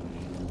upgrades.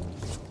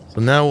 So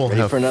now we'll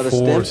have 4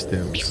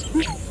 stims.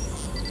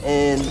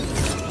 And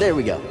there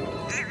we go.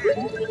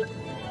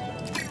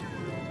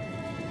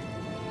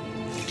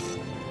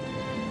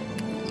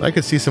 So I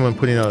could see someone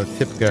putting out a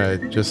tip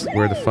guide just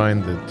where to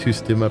find the 2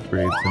 stim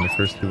upgrades in the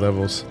first 2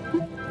 levels.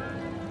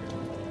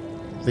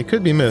 They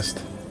could be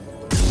missed.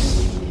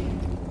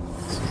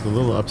 A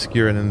little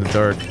obscure and in the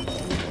dark.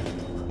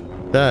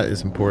 That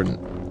is important.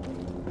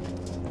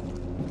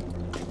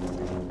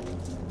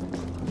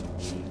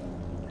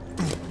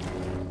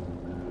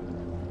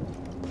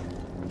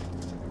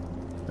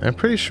 I'm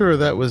pretty sure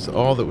that was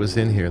all that was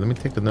in here. Let me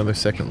take another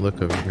second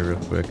look over here real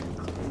quick.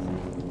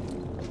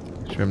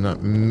 Make sure I'm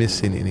not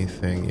missing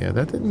anything. Yeah,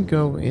 that didn't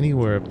go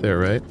anywhere up there,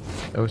 right?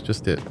 That was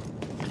just it.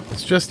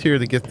 It's just here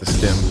to get the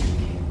stim.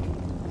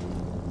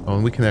 Oh,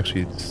 and we can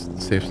actually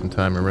save some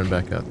time and run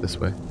back out this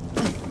way.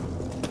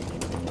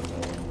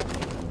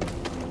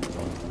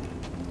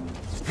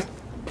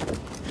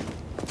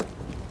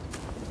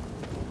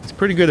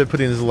 Pretty good at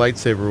putting his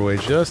lightsaber away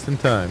just in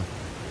time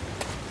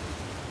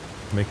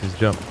to make his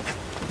jump.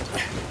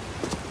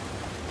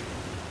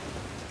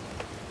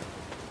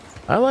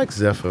 I like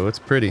Zepho, it's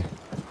pretty.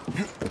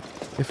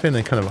 If in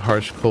a kind of a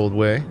harsh, cold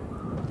way.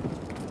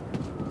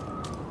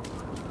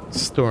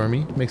 It's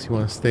stormy, makes you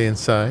want to stay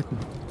inside.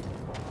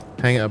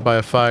 Hang out by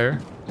a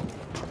fire.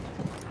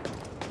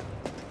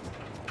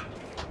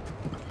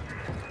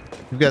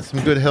 You've got some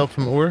good help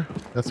from Ur?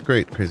 That's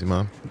great, Crazy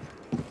Mom.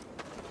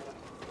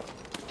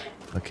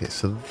 Okay,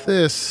 so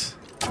this,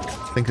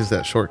 I think, is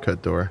that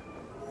shortcut door.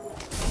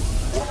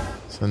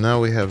 So now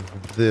we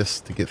have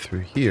this to get through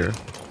here.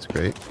 That's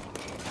great.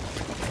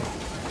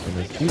 And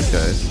there's these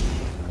guys.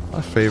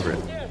 My favorite.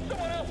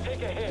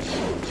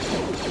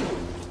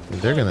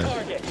 They're gonna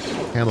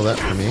handle that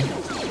for me.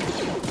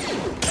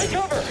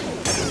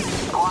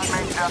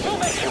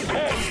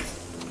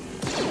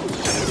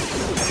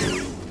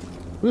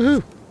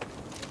 Woohoo!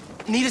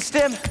 Need a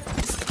stim?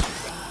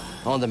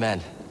 On the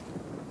mend.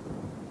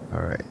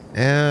 All right,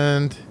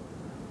 and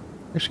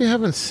actually, I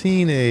haven't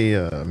seen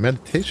a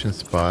meditation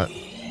spot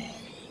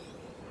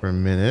for a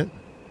minute,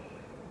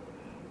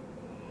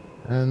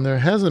 and there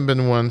hasn't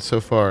been one so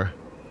far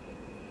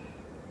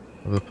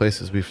of the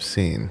places we've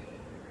seen.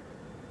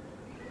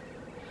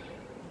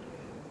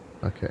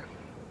 Okay.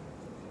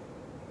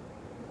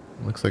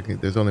 Looks like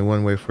there's only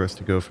one way for us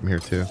to go from here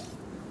too.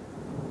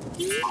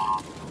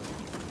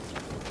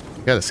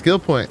 Got a skill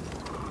point.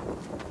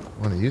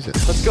 I want to use it.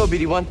 Let's go,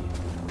 BD1.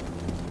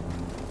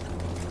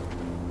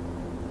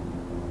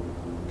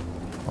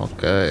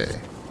 Okay.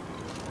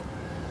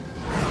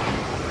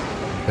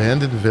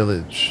 Abandoned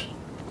village.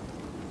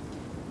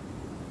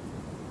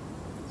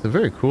 It's a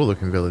very cool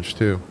looking village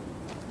too.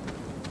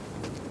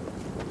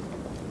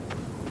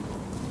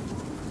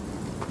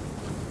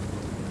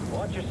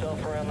 Watch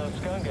yourself around those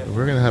skungas. So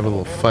we're gonna have a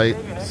little fight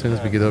as soon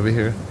as we get over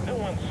here. No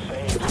one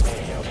saves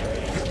me,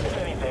 okay? If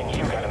anything,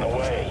 you got in the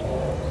way.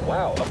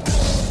 Wow.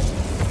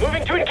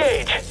 Moving to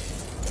engage.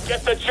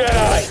 Get the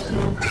Jedi.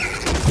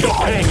 You'll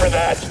pay for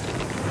that.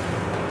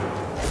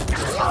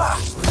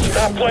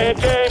 Stop playing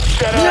games,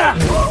 Jedi.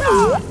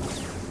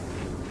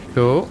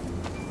 Cool.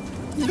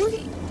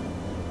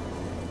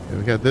 Okay,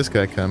 we got this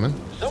guy coming.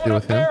 Let's deal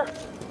with him.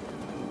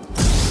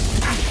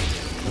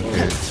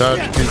 Okay,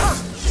 dodge too,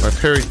 or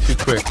parry too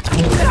quick.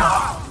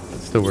 It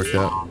still worked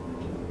out.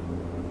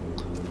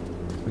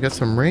 We got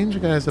some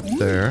range guys up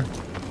there.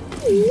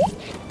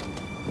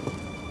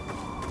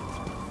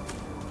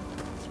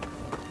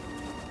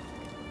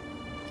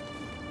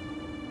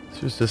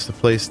 This was just a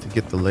place to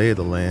get the lay of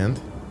the land.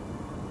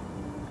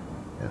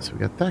 Yeah, so we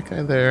got that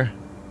guy there.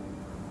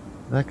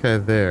 That guy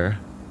there.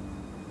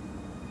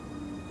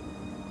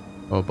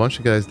 Oh, a bunch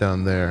of guys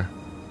down there.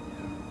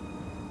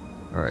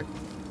 Alright.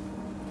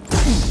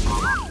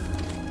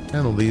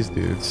 Handle these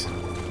dudes.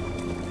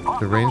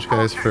 The range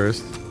guys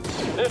first.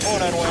 This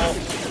one on well.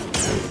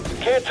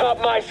 Can't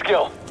top my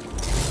skill.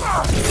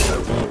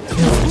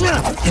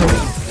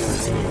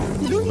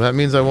 Well, that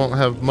means I won't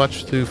have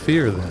much to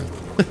fear then.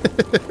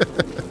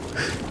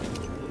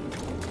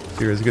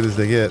 You're as good as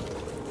they get.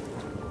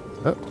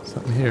 Oh,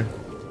 something here.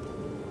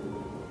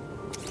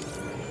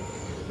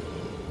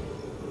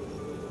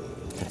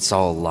 It's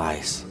all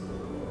lies.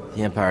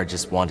 The Empire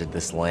just wanted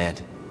this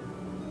land.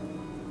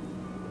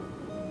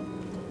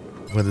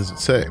 What does it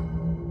say?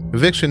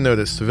 Eviction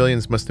notice.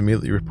 Civilians must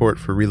immediately report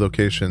for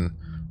relocation.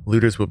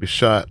 Looters will be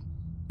shot.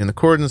 In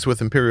accordance with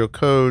Imperial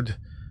Code,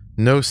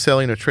 no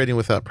selling or trading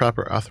without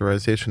proper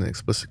authorization and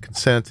explicit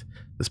consent.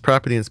 This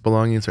property and its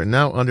belongings are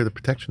now under the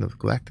protection of the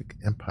Galactic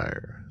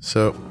Empire.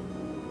 So,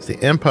 it's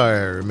the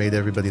Empire made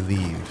everybody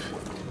leave.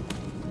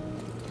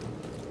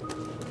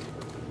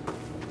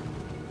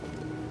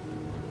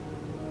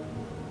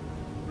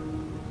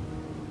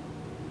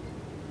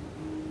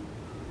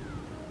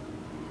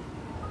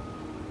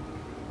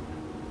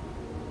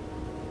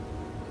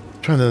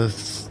 Trying to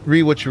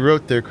read what you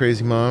wrote there,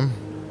 crazy mom.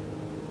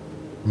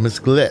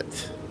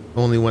 Misglet.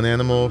 Only one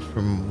animal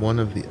from one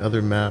of the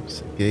other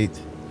maps. A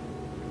gate.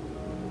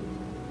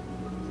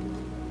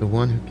 The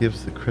one who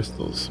gives the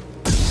crystals.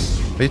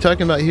 Are you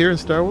talking about here in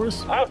Star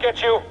Wars? I'll get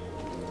you.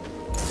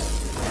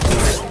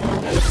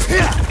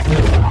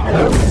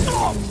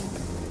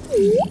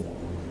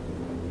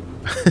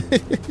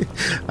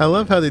 I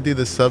love how they do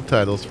the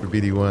subtitles for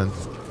BD1.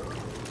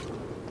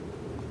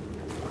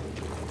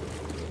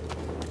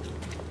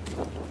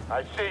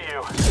 I see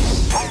you.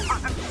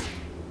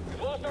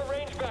 We've lost our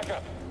range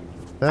backup.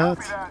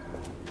 That's...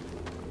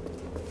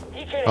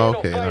 He can't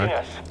Okay, handle fighting alright.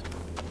 us.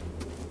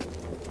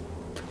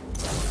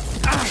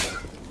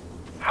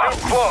 Too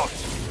close.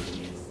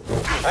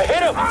 I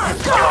hit him.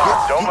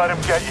 Don't let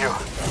him get you.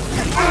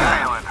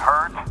 Feeling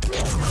hurt?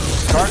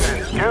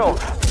 Target killed.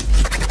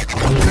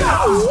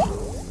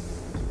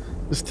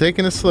 Just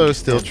taking it slow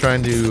still,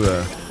 trying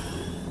to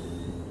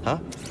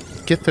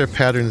get their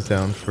patterns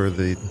down for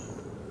the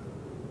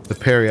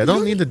parry. I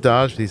don't need to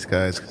dodge these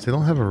guys because they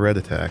don't have a red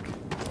attack.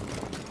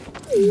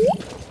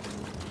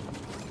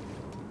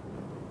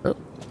 Oh,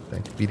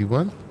 thank you,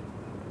 BD1.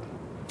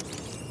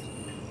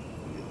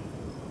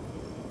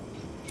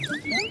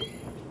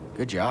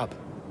 Good job.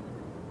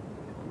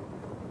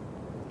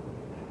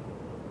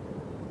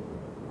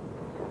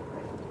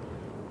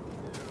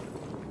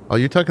 Oh,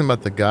 you're talking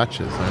about the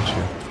gotchas, aren't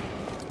you?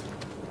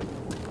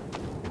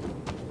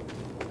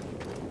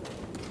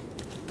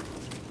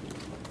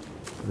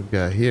 What we've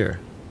got here.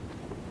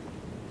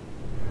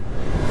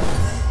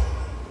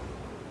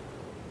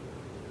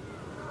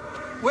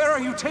 Where are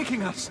you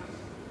taking us?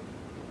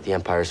 The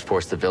Empire's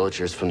forced the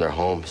villagers from their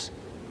homes.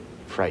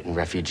 Frightened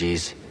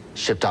refugees,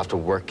 shipped off to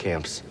work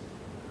camps.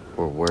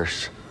 Or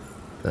worse.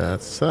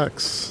 That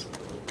sucks.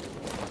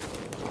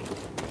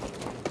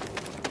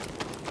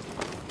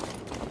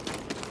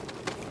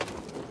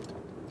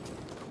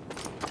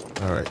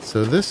 Alright,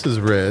 so this is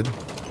red.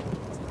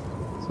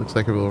 This looks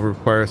like it will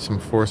require some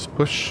force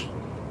push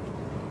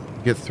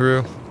to get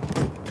through.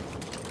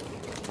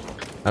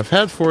 I've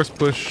had force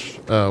push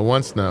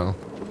once now,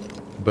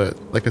 but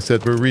like I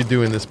said, we're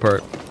redoing this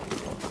part.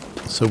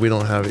 So we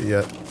don't have it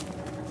yet.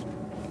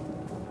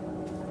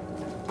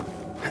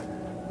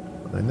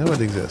 But I know it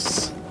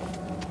exists.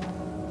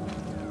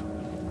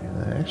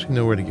 And I actually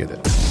know where to get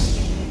it.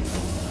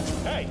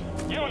 Hey,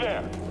 you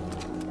there!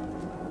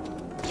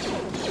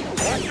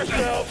 Watch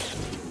yourselves!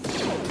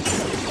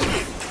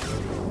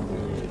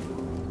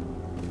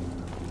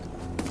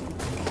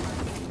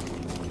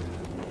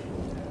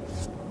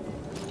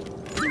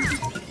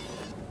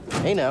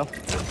 Hey now.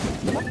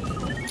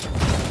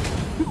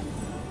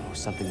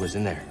 Something was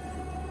in there.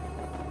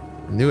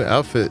 New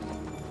outfit.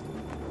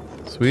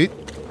 Sweet.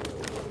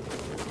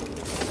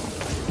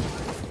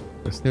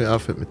 This new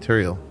outfit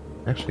material.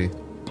 Actually,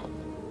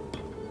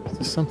 is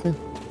this something?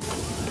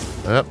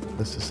 Yep,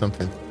 this is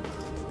something.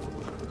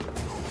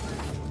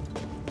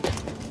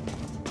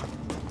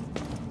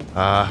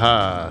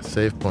 Aha,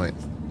 save point.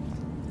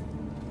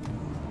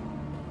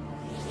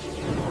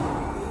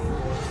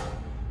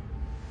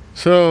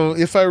 So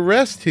if I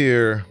rest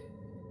here,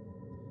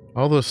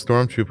 all those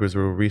stormtroopers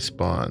will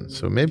respawn.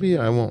 So maybe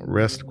I won't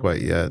rest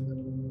quite yet.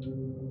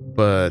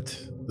 But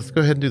let's go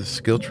ahead and do the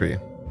skill tree.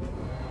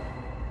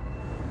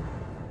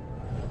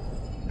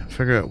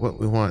 Figure out what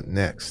we want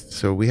next.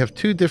 So we have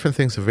two different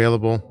things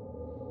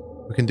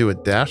available. We can do a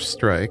dash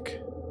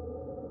strike.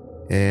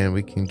 And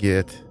we can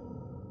get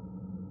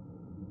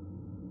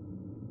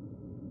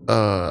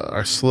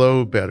our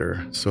slow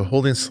better. So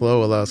holding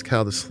slow allows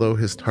Cal to slow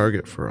his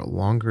target for a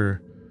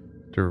longer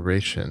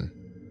duration.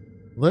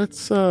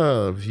 Let's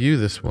view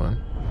this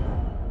one.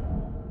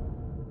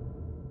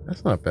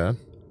 That's not bad.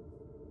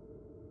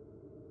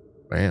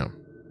 Bam.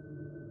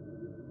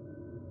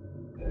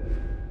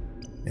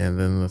 And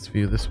then let's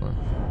view this one.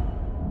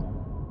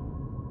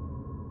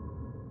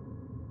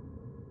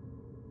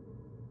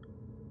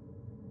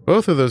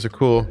 Both of those are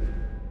cool.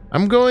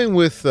 I'm going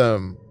with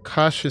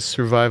cautious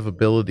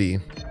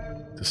survivability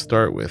to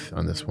start with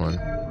on this one.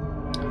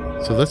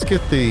 So let's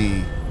get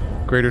the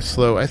greater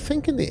slow. I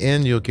think in the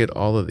end you'll get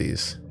all of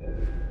these,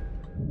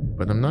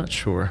 but I'm not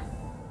sure.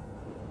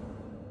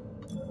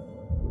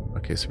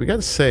 Okay, so we got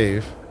to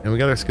save and we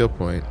got our skill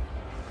point.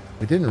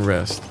 We didn't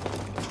rest.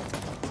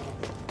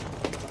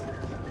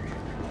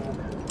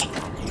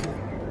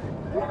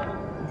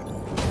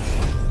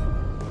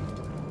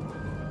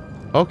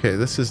 Okay,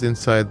 this is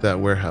inside that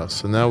warehouse.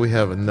 So now we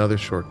have another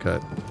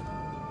shortcut.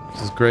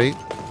 This is great.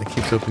 It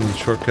keeps opening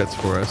shortcuts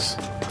for us.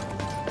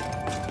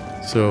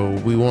 So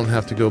we won't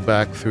have to go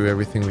back through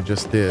everything we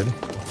just did.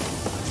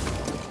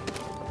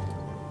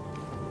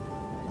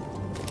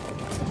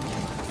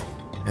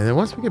 And then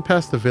once we get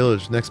past the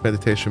village, next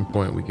meditation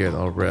point, we get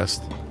all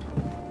rest.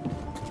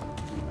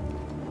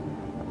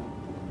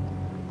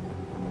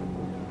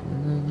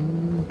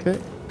 Okay.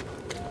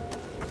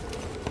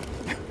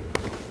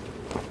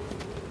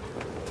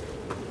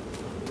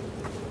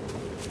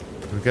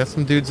 We got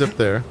some dudes up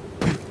there.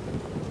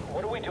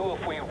 What do we do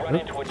if we run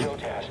into a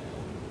Jotas?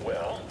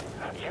 Well,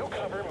 you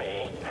cover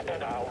me,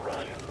 and I'll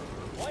run.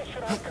 Why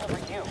should I cover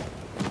you?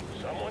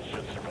 Someone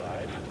should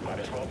survive. Might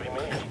as well be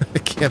me. I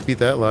can't beat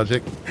that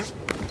logic.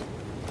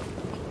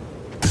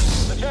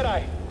 The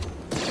Jedi!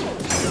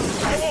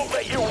 I won't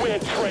let you win,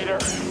 traitor!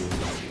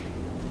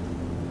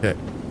 Okay.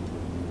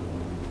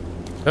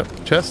 Oh,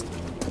 chest.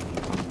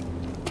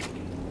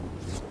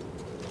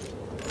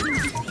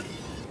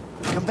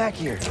 Come back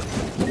here.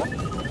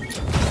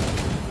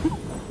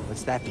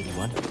 What's that,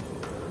 BD1?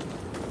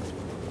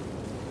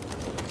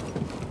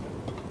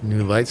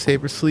 New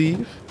lightsaber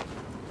sleeve.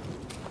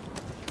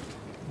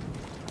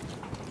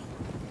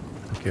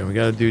 Okay, we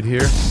got a dude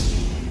here.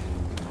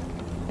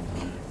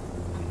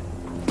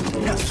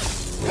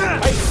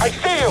 I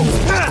see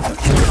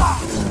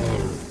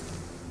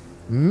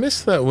you!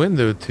 Missed that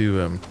window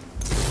to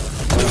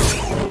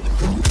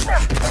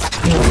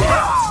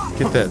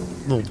get that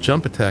little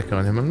jump attack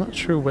on him. I'm not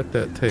sure what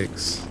that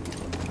takes.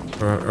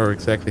 Or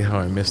exactly how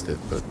I missed it,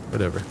 but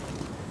whatever.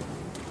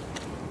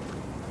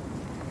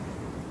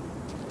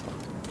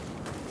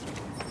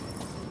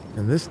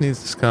 And this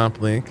needs the scomp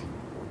link.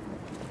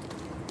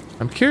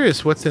 I'm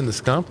curious what's in the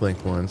scomp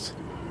link ones.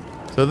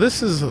 So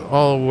this is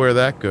all where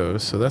that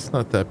goes, so that's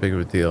not that big of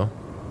a deal.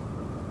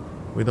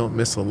 We don't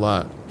miss a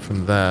lot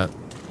from that.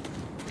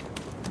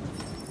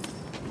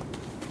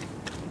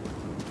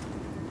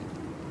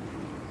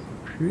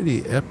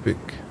 Pretty epic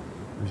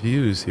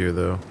views here,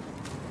 though.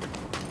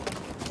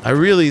 I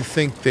really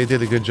think they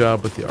did a good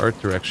job with the art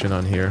direction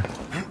on here.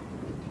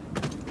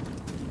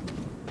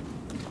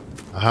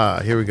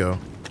 Aha, here we go.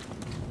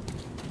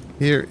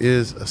 Here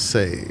is a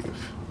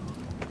save.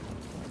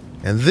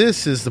 And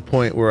this is the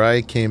point where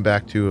I came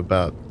back to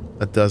about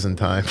a dozen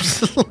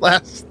times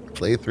last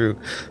playthrough.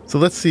 So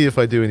let's see if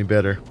I do any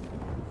better.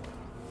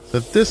 So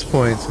at this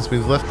point, since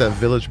we've left that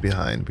village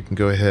behind, we can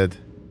go ahead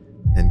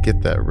and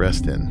get that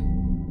rest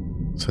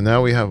in. So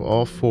now we have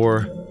all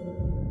 4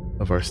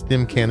 of our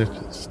stim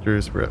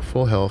canisters. We're at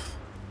full health.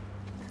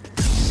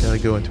 Gotta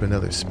go into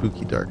another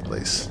spooky dark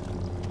place.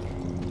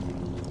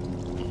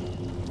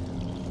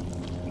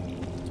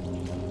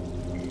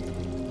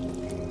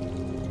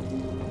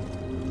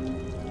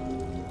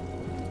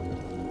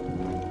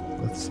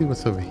 Let's see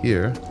what's over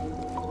here.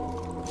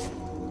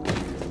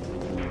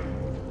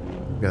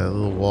 We've got a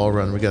little wall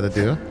run we got to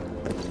do.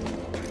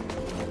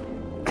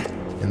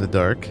 In the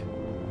dark. A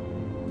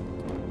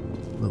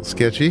little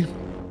sketchy.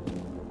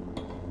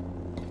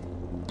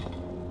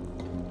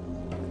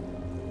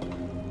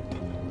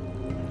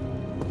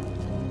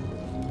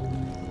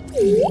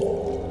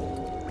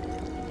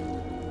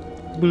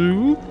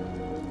 Blue.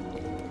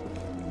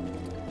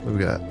 What we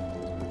got?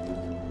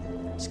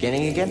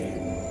 Scanning again?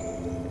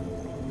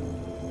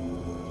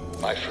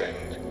 My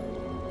friend,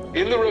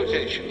 in the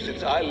rotation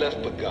since I left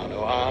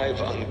Bogdo, I've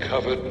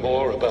uncovered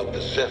more about the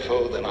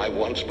Zepho than I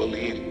once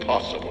believed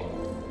possible.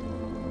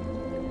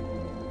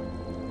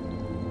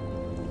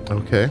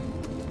 Okay.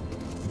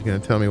 You gonna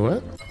tell me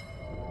what?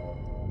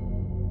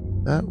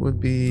 That would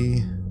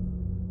be...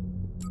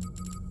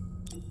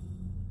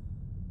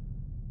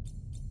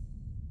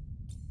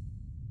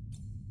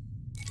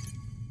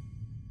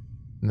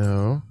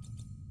 No.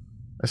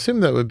 I assume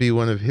that would be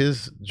one of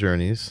his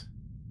journeys.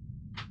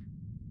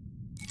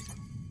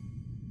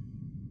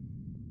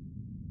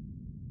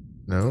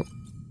 No.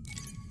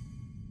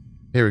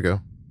 Here we go.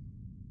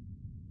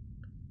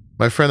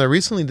 My friend, I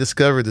recently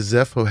discovered the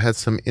Zepho had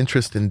some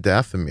interest in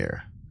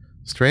Dathomir.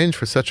 Strange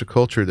for such a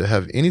culture to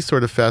have any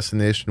sort of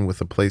fascination with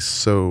a place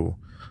so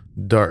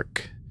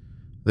dark.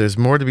 There's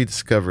more to be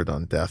discovered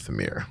on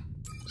Dathomir.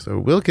 So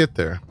we'll get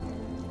there.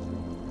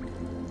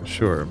 For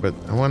sure, but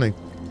I want to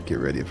get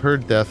ready. I've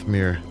heard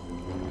Dathomir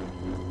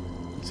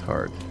is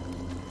hard.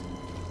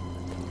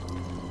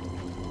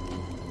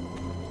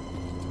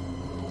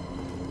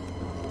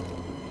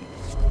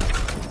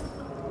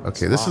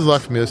 Okay, this is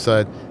locked from the other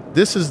side.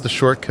 This is the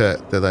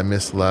shortcut that I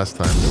missed last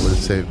time that would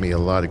have saved me a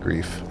lot of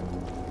grief.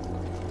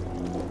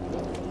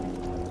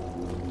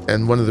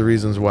 And one of the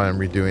reasons why I'm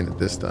redoing it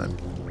this time.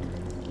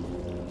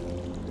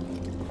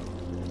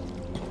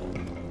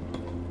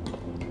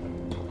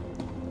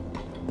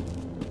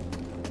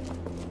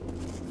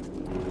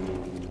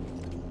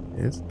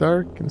 It's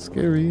dark and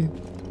scary.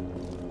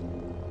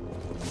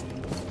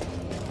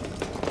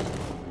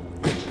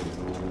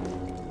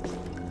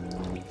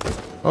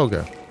 Oh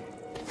god.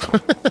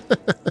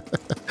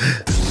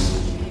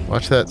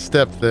 Watch that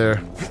step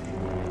there.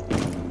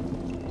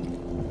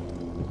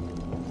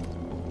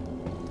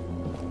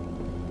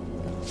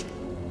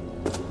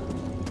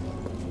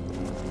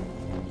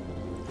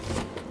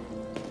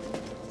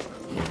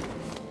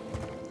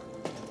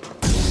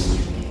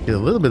 Get a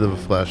little bit of a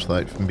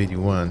flashlight from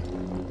BD1.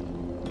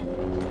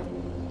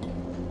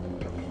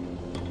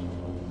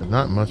 But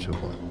not much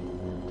of one.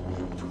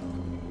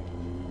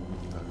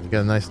 We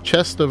got a nice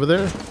chest over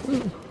there.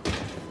 Ooh.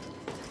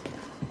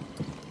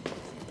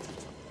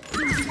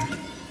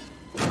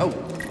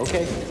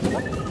 Okay.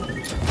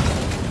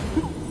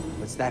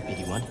 What's that,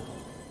 BD1?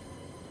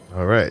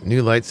 Alright,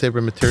 new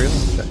lightsaber material.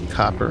 Got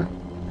copper.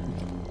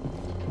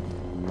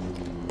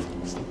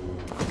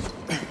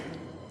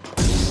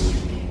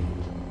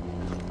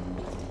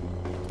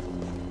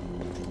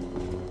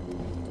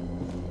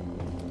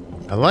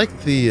 I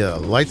like the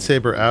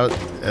lightsaber out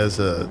as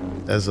a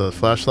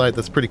flashlight.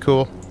 That's pretty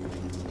cool.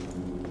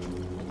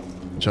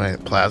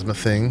 Giant plasma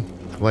thing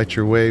to light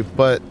your way,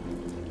 but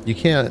you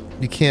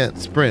can't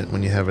sprint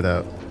when you have it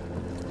out.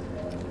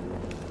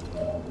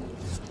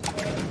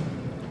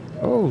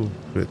 Oh,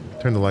 good.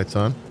 Turn the lights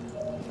on.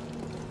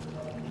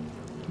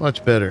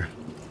 Much better.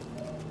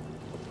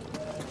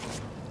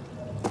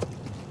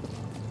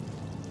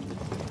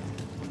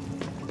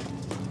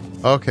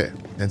 Okay,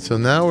 and so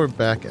now we're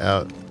back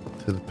out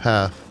to the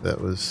path that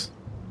was...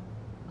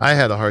 I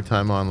had a hard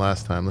time on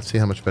last time. Let's see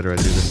how much better I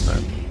do this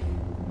time.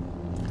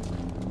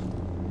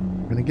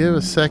 I'm gonna give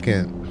a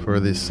second for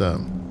this,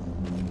 what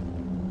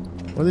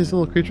are these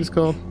little creatures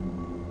called?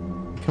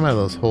 Come out of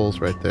those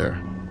holes right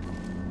there.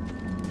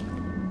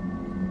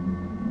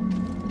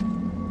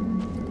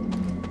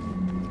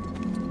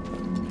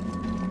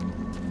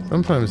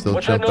 Sometimes they'll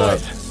jump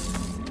out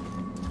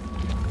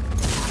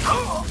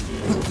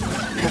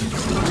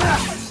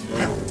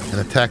and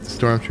attack the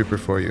stormtrooper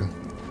for you,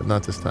 but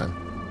not this time.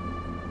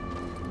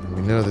 And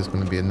we know there's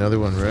going to be another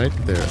one right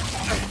there.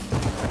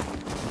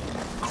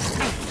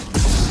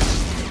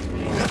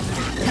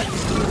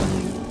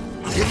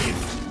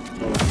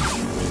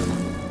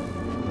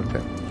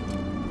 Okay.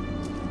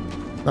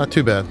 Not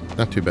too bad.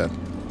 Not too bad.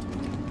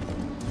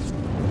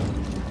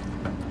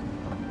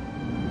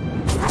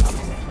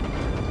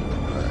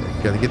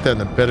 Got to get that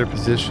in a better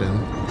position.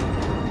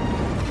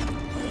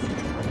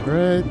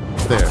 Right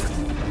there.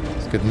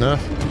 It's good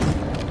enough.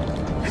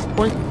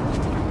 Point.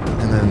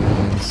 And then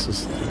let's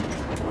just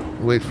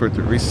wait for it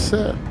to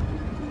reset.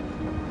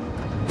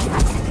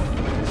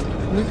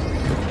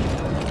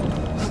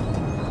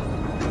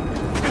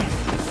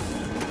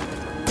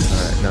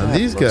 Alright, now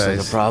these guys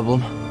like a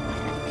problem.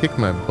 kicked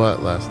my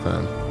butt last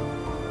time.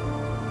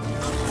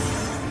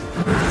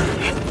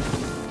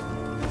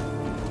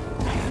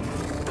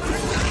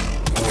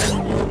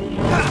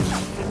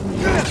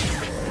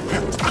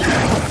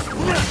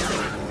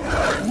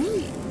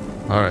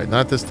 Alright,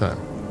 not this time.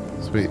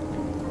 Sweet.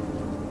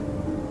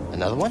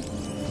 Another one?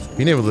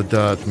 Being able to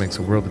dodge makes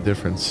a world of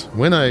difference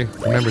when I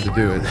remember to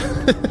do it.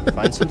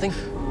 Find something?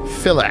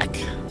 Philac.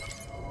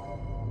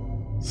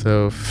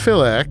 So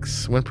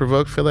Philax, when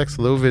provoked, Philax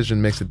low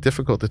vision makes it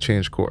difficult to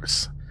change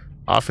course,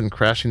 often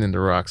crashing into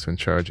rocks when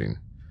charging.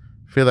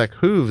 Philac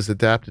hooves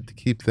adapted to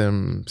keep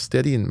them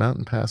steady in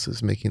mountain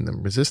passes, making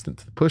them resistant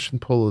to the push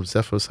and pull of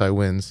Zepho's high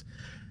winds.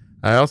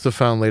 I also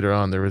found later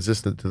on they're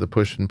resistant to the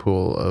push and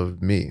pull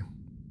of me.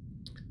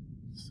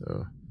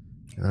 So,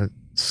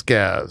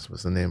 Scaz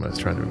was the name I was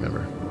trying to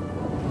remember.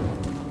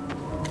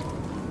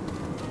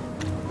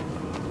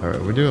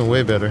 Alright, we're doing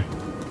way better.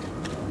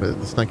 But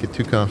let's not get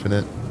too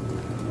confident.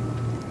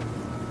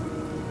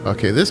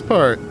 Okay, this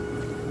part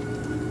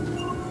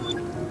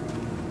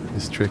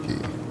is tricky.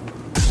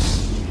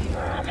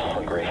 I'm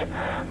hungry.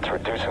 It's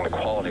reducing the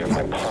quality of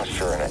my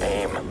posture and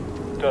aim.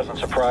 Doesn't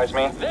surprise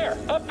me. There!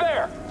 Up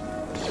there!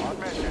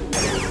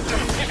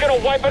 He's gonna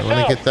wipe us out! I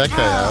want to get that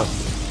guy out.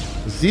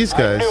 'Cause these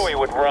guys, I knew he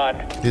would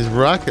run. these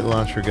rocket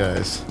launcher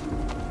guys,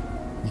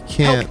 you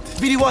can't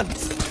BD1.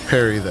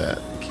 parry that.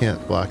 You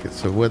can't block it.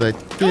 So what I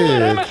Don't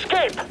let him did,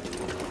 escape!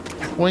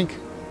 boink.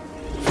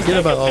 Forget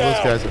about all those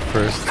guys at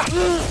first.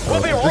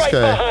 We'll be This right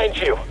guy behind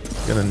you.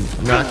 is gonna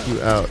knock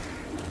you out.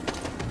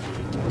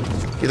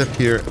 Get up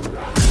here,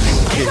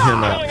 get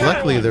him out.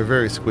 Luckily, they're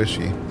very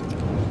squishy.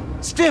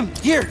 Stim,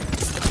 here.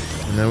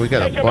 And then we got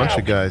Take a him bunch out.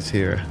 of guys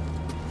here.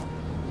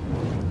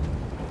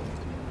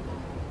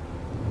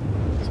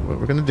 So what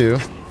we're gonna do?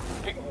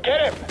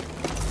 Get him!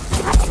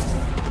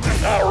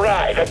 All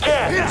right,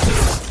 again!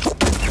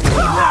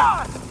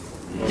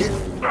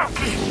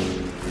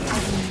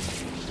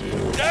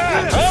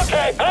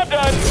 Okay, I'm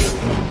done!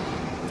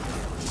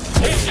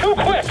 He's too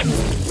quick!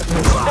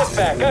 Step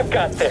back, I've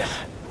got this.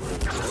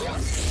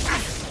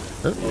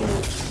 Oh,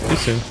 too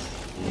soon.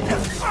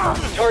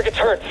 Target's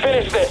hurt,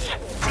 finish this!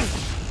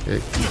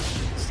 Okay.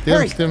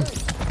 Stim.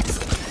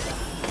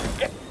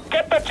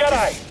 Get the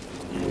Jedi!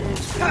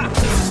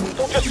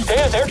 Don't just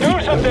stand there,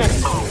 do something!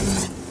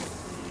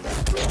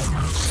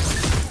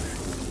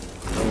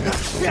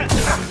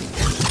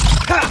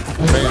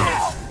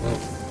 Bam.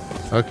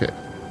 Okay.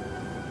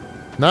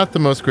 Not the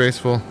most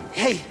graceful,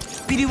 Hey,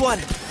 BD1.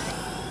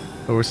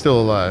 but we're still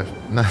alive.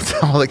 And that's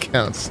all that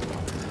counts.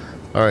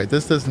 Alright,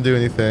 this doesn't do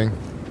anything.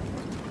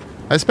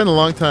 I spent a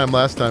long time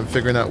last time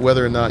figuring out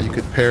whether or not you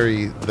could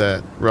parry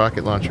that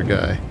rocket launcher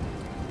guy.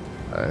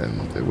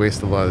 And it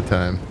wasted a lot of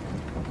time.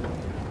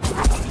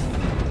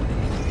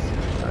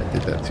 I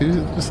did that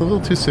just a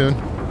little too soon.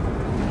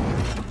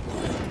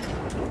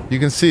 You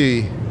can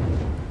see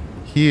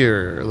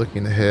here,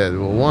 looking ahead,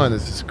 well, one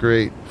is this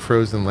great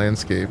frozen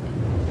landscape.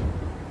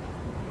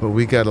 But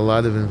we got a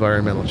lot of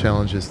environmental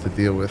challenges to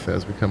deal with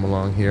as we come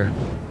along here.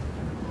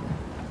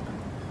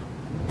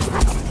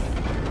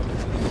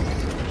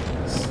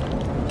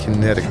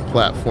 Kinetic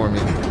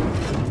platforming.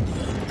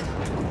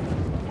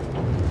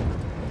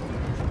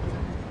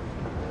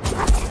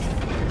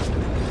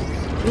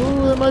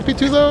 Ooh, that might be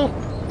too low.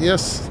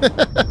 Yes.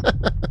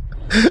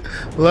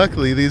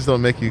 Luckily, these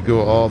don't make you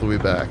go all the way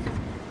back.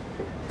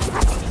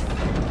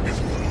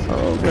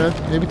 Oh god,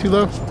 maybe too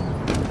low.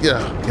 Yeah.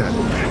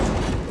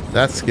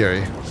 That's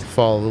scary.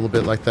 Fall a little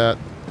bit like that.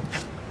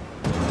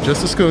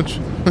 Just a scooch.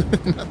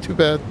 Not too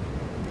bad.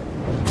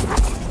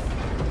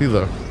 Too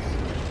low.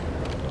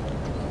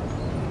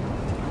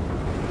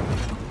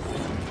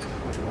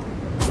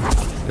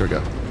 There we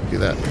go. Do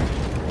that.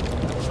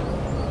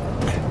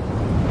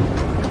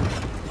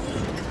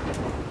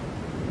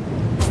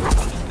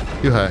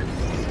 Too high.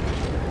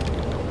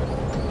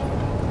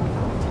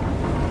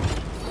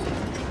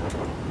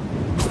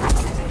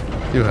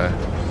 Too high.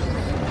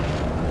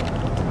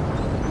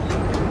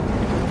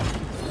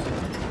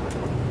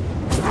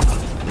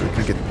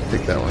 We can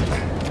take that one.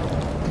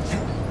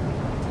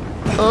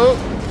 Oh!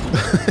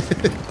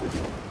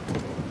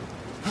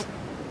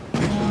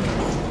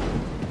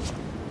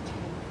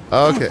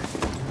 Okay.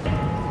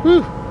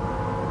 Woo!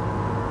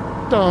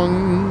 Dong!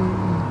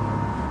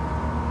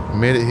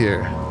 Made it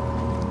here.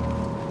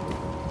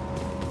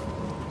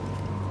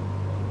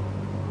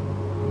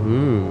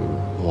 Ooh.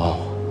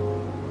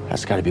 Whoa.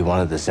 That's gotta be one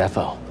of the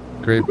Zepho.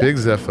 Great big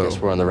Zepho. Guess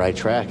we're on the right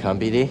track, huh,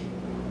 BD?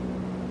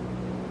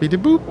 Beady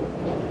boop.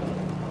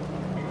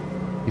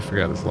 He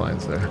forgot his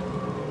lines there.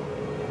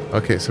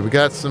 Okay, so we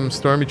got some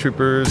Stormy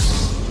Troopers.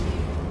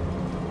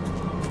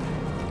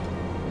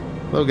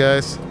 Hello,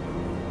 guys.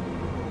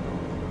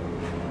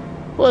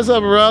 What's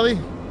up, Raleigh?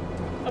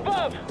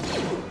 Above!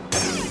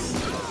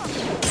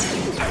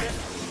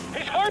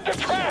 He's hard to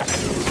track!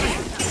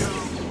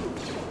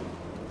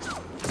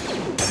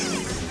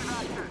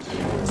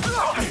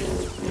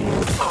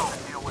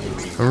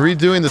 I'm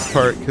redoing this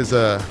part because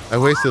I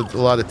wasted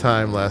a lot of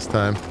time last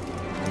time.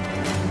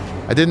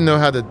 I didn't know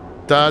how to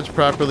dodge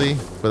properly,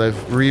 but I've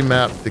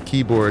remapped the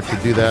keyboard to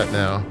do that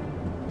now.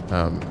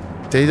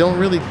 They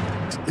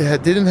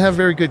didn't have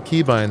very good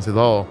keybinds at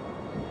all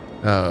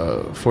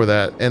for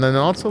that. And then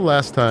also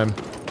last time,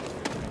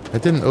 I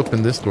didn't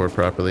open this door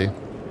properly.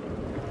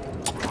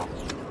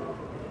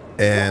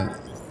 And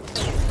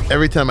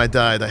every time I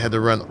died, I had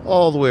to run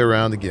all the way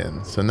around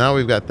again. So now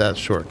we've got that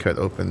shortcut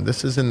open.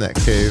 This is in that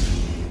cave.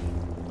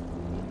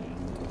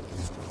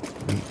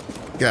 We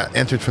got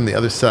entered from the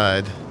other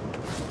side.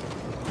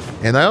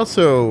 And I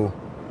also,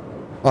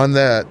 on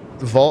that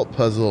vault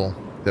puzzle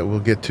that we'll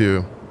get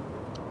to,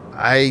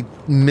 I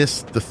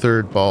missed the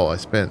third ball. I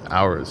spent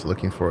hours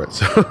looking for it.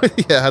 So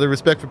yeah, out of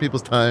respect for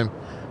people's time,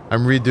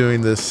 I'm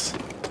redoing this,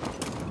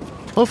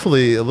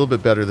 hopefully a little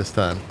bit better this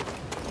time.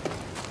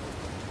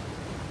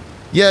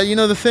 Yeah, you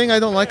know, the thing I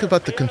don't like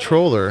about the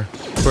controller,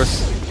 of course,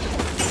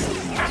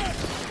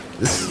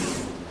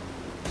 this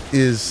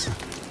is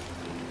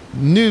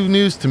new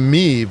news to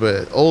me,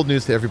 but old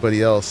news to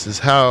everybody else, is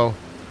how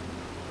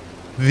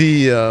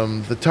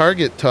the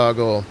target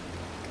toggle,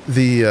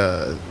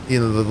 the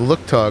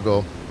look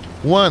toggle.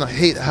 One, I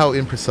hate how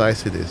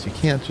imprecise it is. You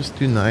can't just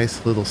do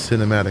nice little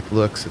cinematic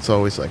looks. It's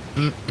always like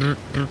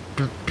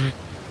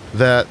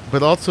that,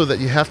 but also that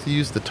you have to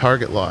use the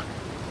target lock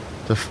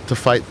to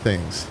fight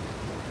things.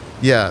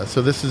 Yeah,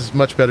 so this is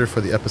much better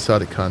for the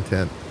episodic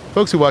content.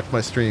 Folks who watch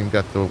my stream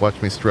got to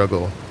watch me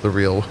struggle the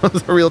real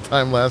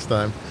time last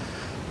time.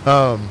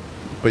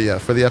 But yeah,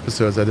 for the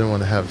episodes, I didn't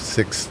want to have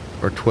 6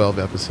 or 12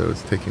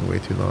 episodes taking way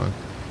too long.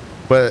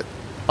 But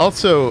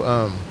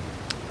also,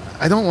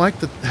 I don't like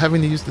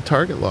having to use the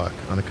target lock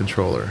on a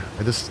controller.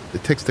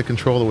 It takes the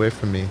control away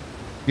from me.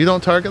 You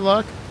don't target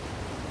lock?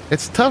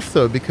 It's tough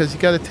though, because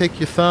you got to take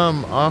your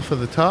thumb off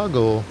of the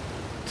toggle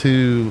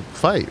to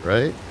fight,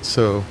 right?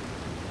 So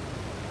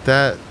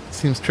that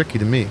seems tricky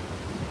to me.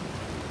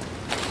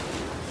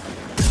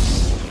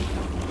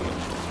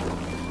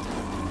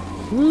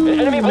 Ooh,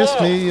 you missed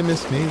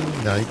me.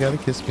 Now you gotta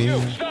kiss me.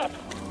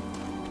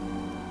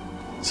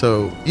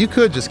 So you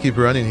could just keep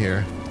running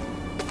here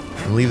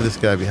and leave this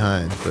guy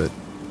behind, but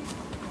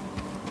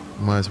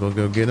might as well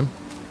go get him.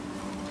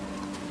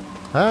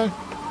 Hi.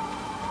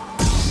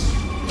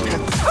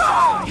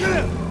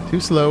 Too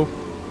slow.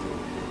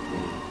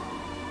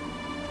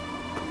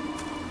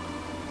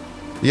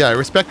 Yeah, I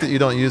respect that you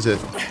don't use it.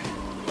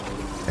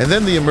 And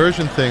then the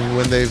immersion thing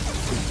when they've...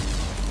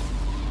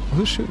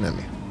 Who's shooting at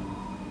me?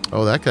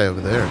 Oh, that guy over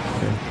there.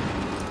 Okay.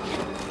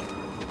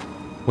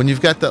 When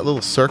you've got that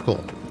little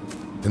circle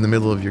in the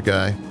middle of your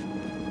guy.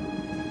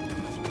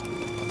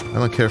 I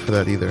don't care for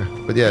that either.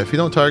 But yeah, if you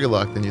don't target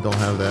lock, then you don't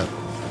have that.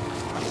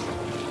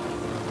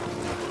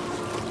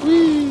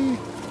 Whee!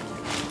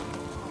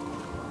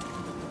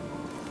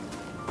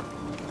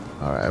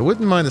 Alright, I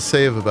wouldn't mind a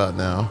save about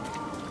now.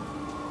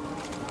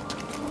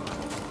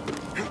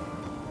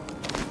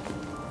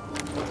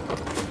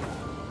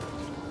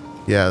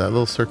 Yeah, that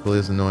little circle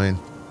is annoying.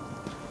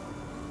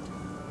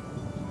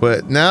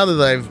 But now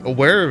that I'm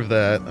aware of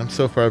that, I'm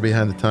so far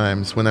behind the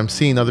times. When I'm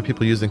seeing other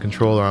people using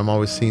controller, I'm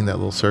always seeing that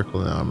little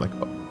circle now. I'm like,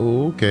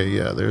 oh, okay,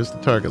 yeah, there's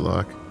the target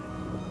lock.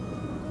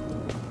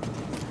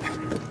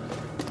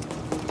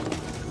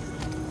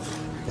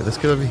 Okay, let's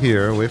get over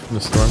here, away from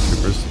the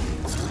stormtroopers.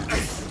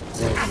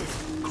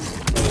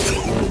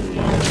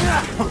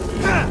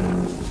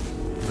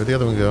 Where'd the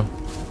other one go?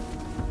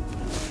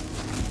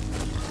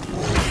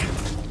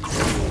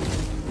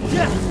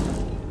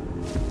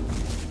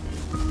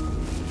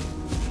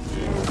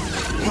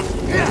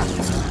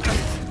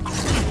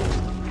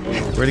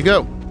 Where'd he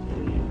go?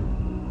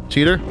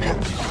 Cheater?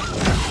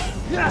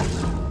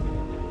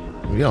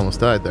 We almost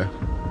died there.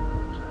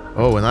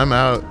 Oh, and I'm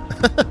out.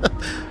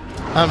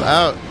 I'm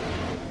out.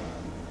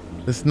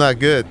 This is not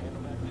good.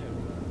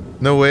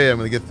 No way I'm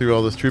going to get through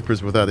all those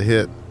troopers without a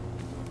hit.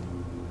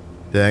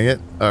 Dang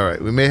it.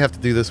 Alright, we may have to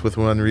do this with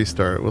one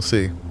restart. We'll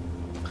see.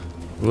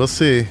 We'll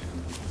see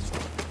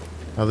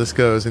how this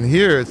goes. And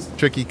here it's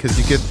tricky because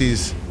you get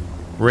these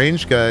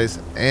range guys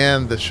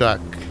and the shock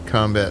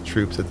combat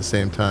troops at the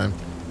same time.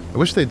 I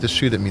wish they'd just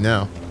shoot at me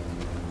now.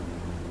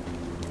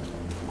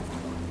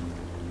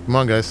 Come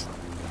on, guys.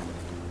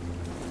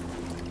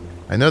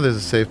 I know there's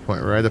a save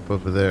point right up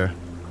over there.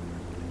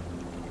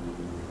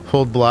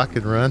 Hold block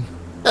and run.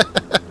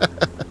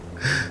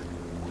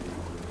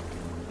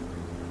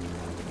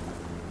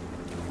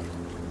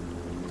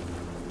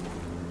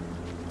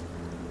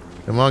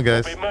 Come on,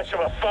 guys. Won't be much of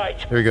a fight.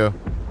 Here we go.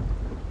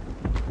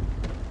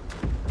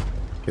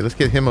 Okay, let's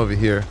get him over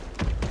here.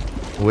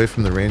 Away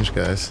from the range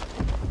guys.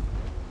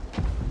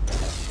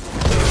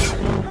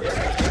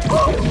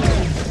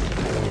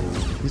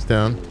 He's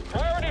down.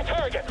 Priority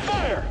target,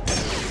 fire!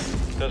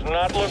 Does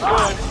not look good.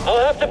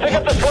 I'll have to pick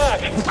up the slack.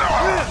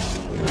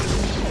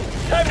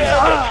 Time to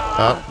end it.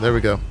 Oh, there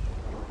we go.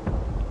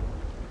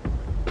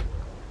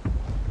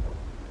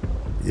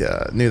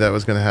 Yeah, I knew that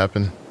was going to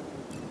happen.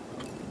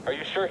 Are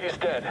you sure he's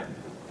dead?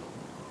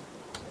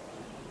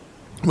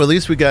 Well, at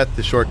least we got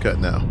the shortcut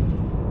now.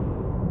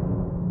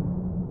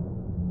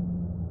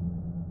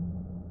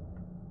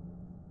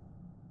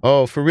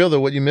 Oh, for real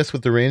though, what you missed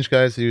with the range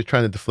guys, you're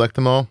trying to deflect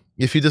them all.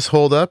 If you just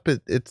hold up,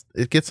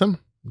 it gets them,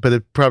 but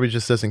it probably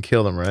just doesn't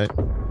kill them, right?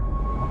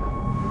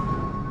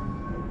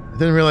 I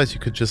didn't realize you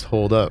could just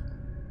hold up.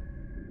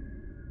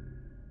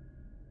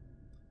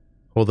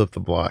 Hold up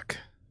the block.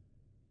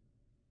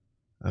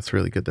 That's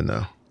really good to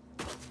know.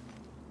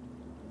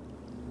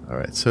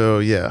 Alright, so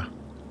yeah.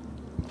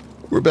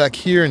 We're back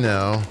here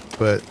now,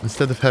 but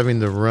instead of having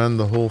to run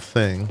the whole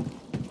thing,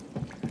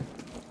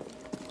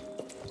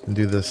 we can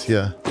do this,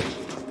 yeah.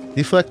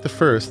 Deflect the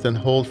first, then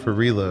hold for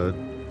reload.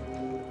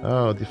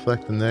 Oh,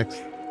 deflect the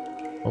next.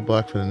 Hold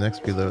block for the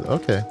next reload.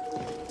 Okay.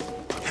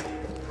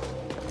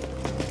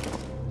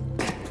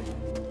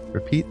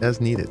 Repeat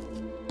as needed.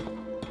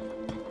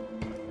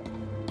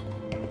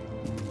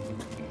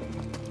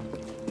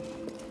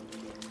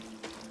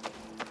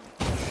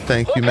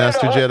 Thank you,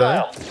 Master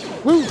Jedi.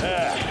 Woo! These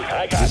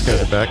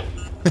guys are back.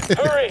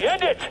 Hurry,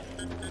 end it!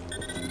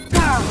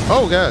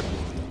 Oh, God.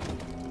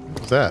 What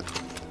was that?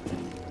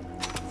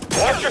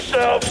 Watch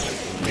yourselves!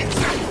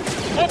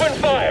 Open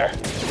fire!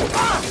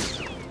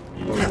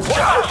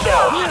 Watch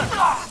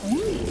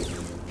yourselves!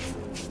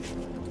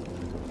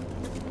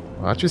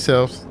 Watch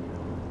yourselves.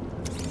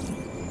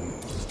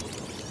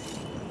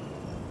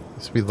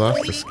 Guess we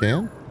lost the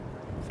scan?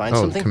 Find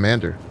Oh, something?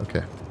 commander.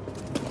 Okay.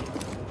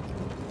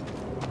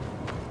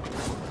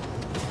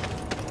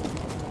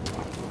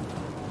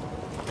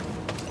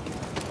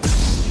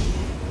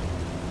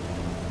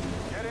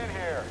 Get in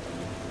here.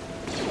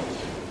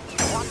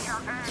 Watch your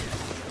head.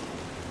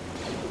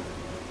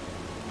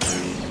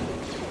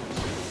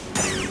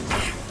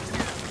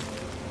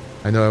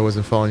 I know I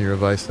wasn't following your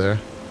advice there.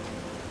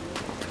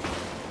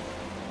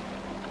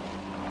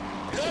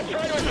 Do not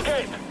try to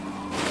escape.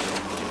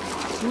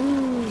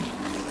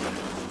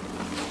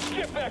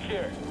 Get back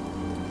here.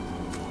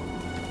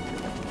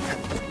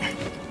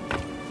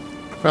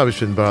 Probably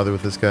shouldn't bother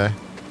with this guy.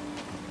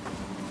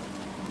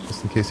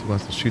 Just in case he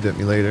wants to shoot at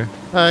me later.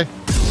 Hi.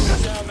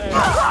 Down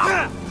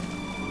there.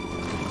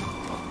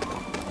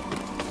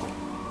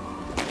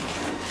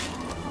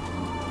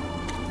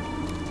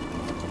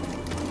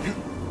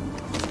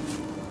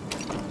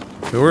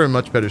 So we're in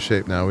much better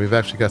shape now. We've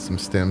actually got some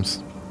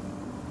stims.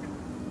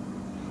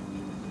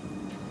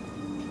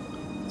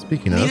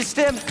 Speaking Need a of,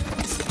 stim?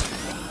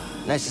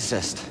 Nice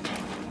assist.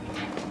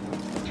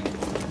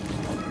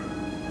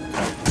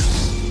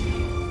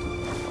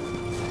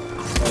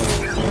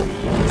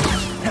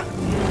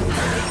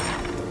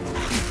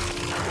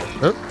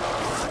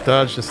 oh,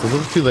 dodge just a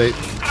little too late.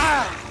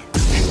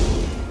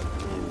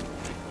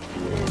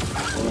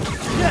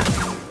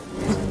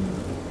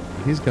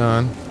 He's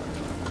gone.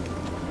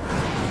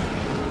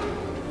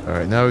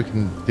 Alright, now we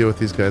can deal with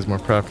these guys more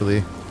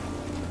properly.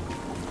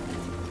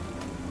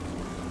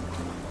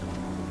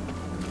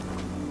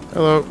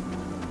 Hello.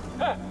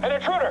 An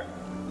intruder.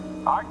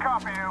 I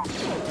copy you.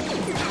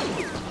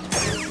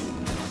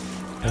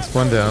 That's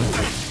one down.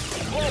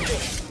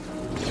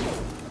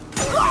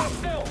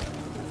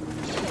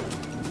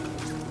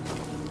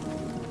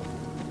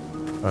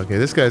 Okay,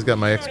 this guy's got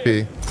my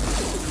XP.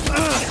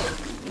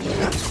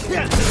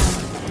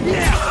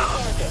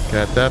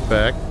 Got that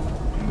back.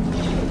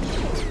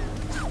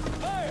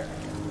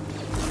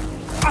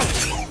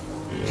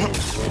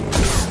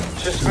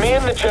 Just me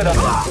and the Jedi.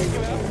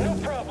 No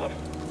problem.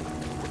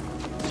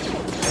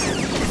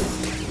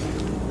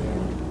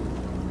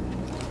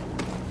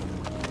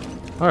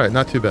 Alright,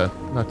 not too bad.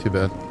 Not too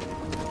bad.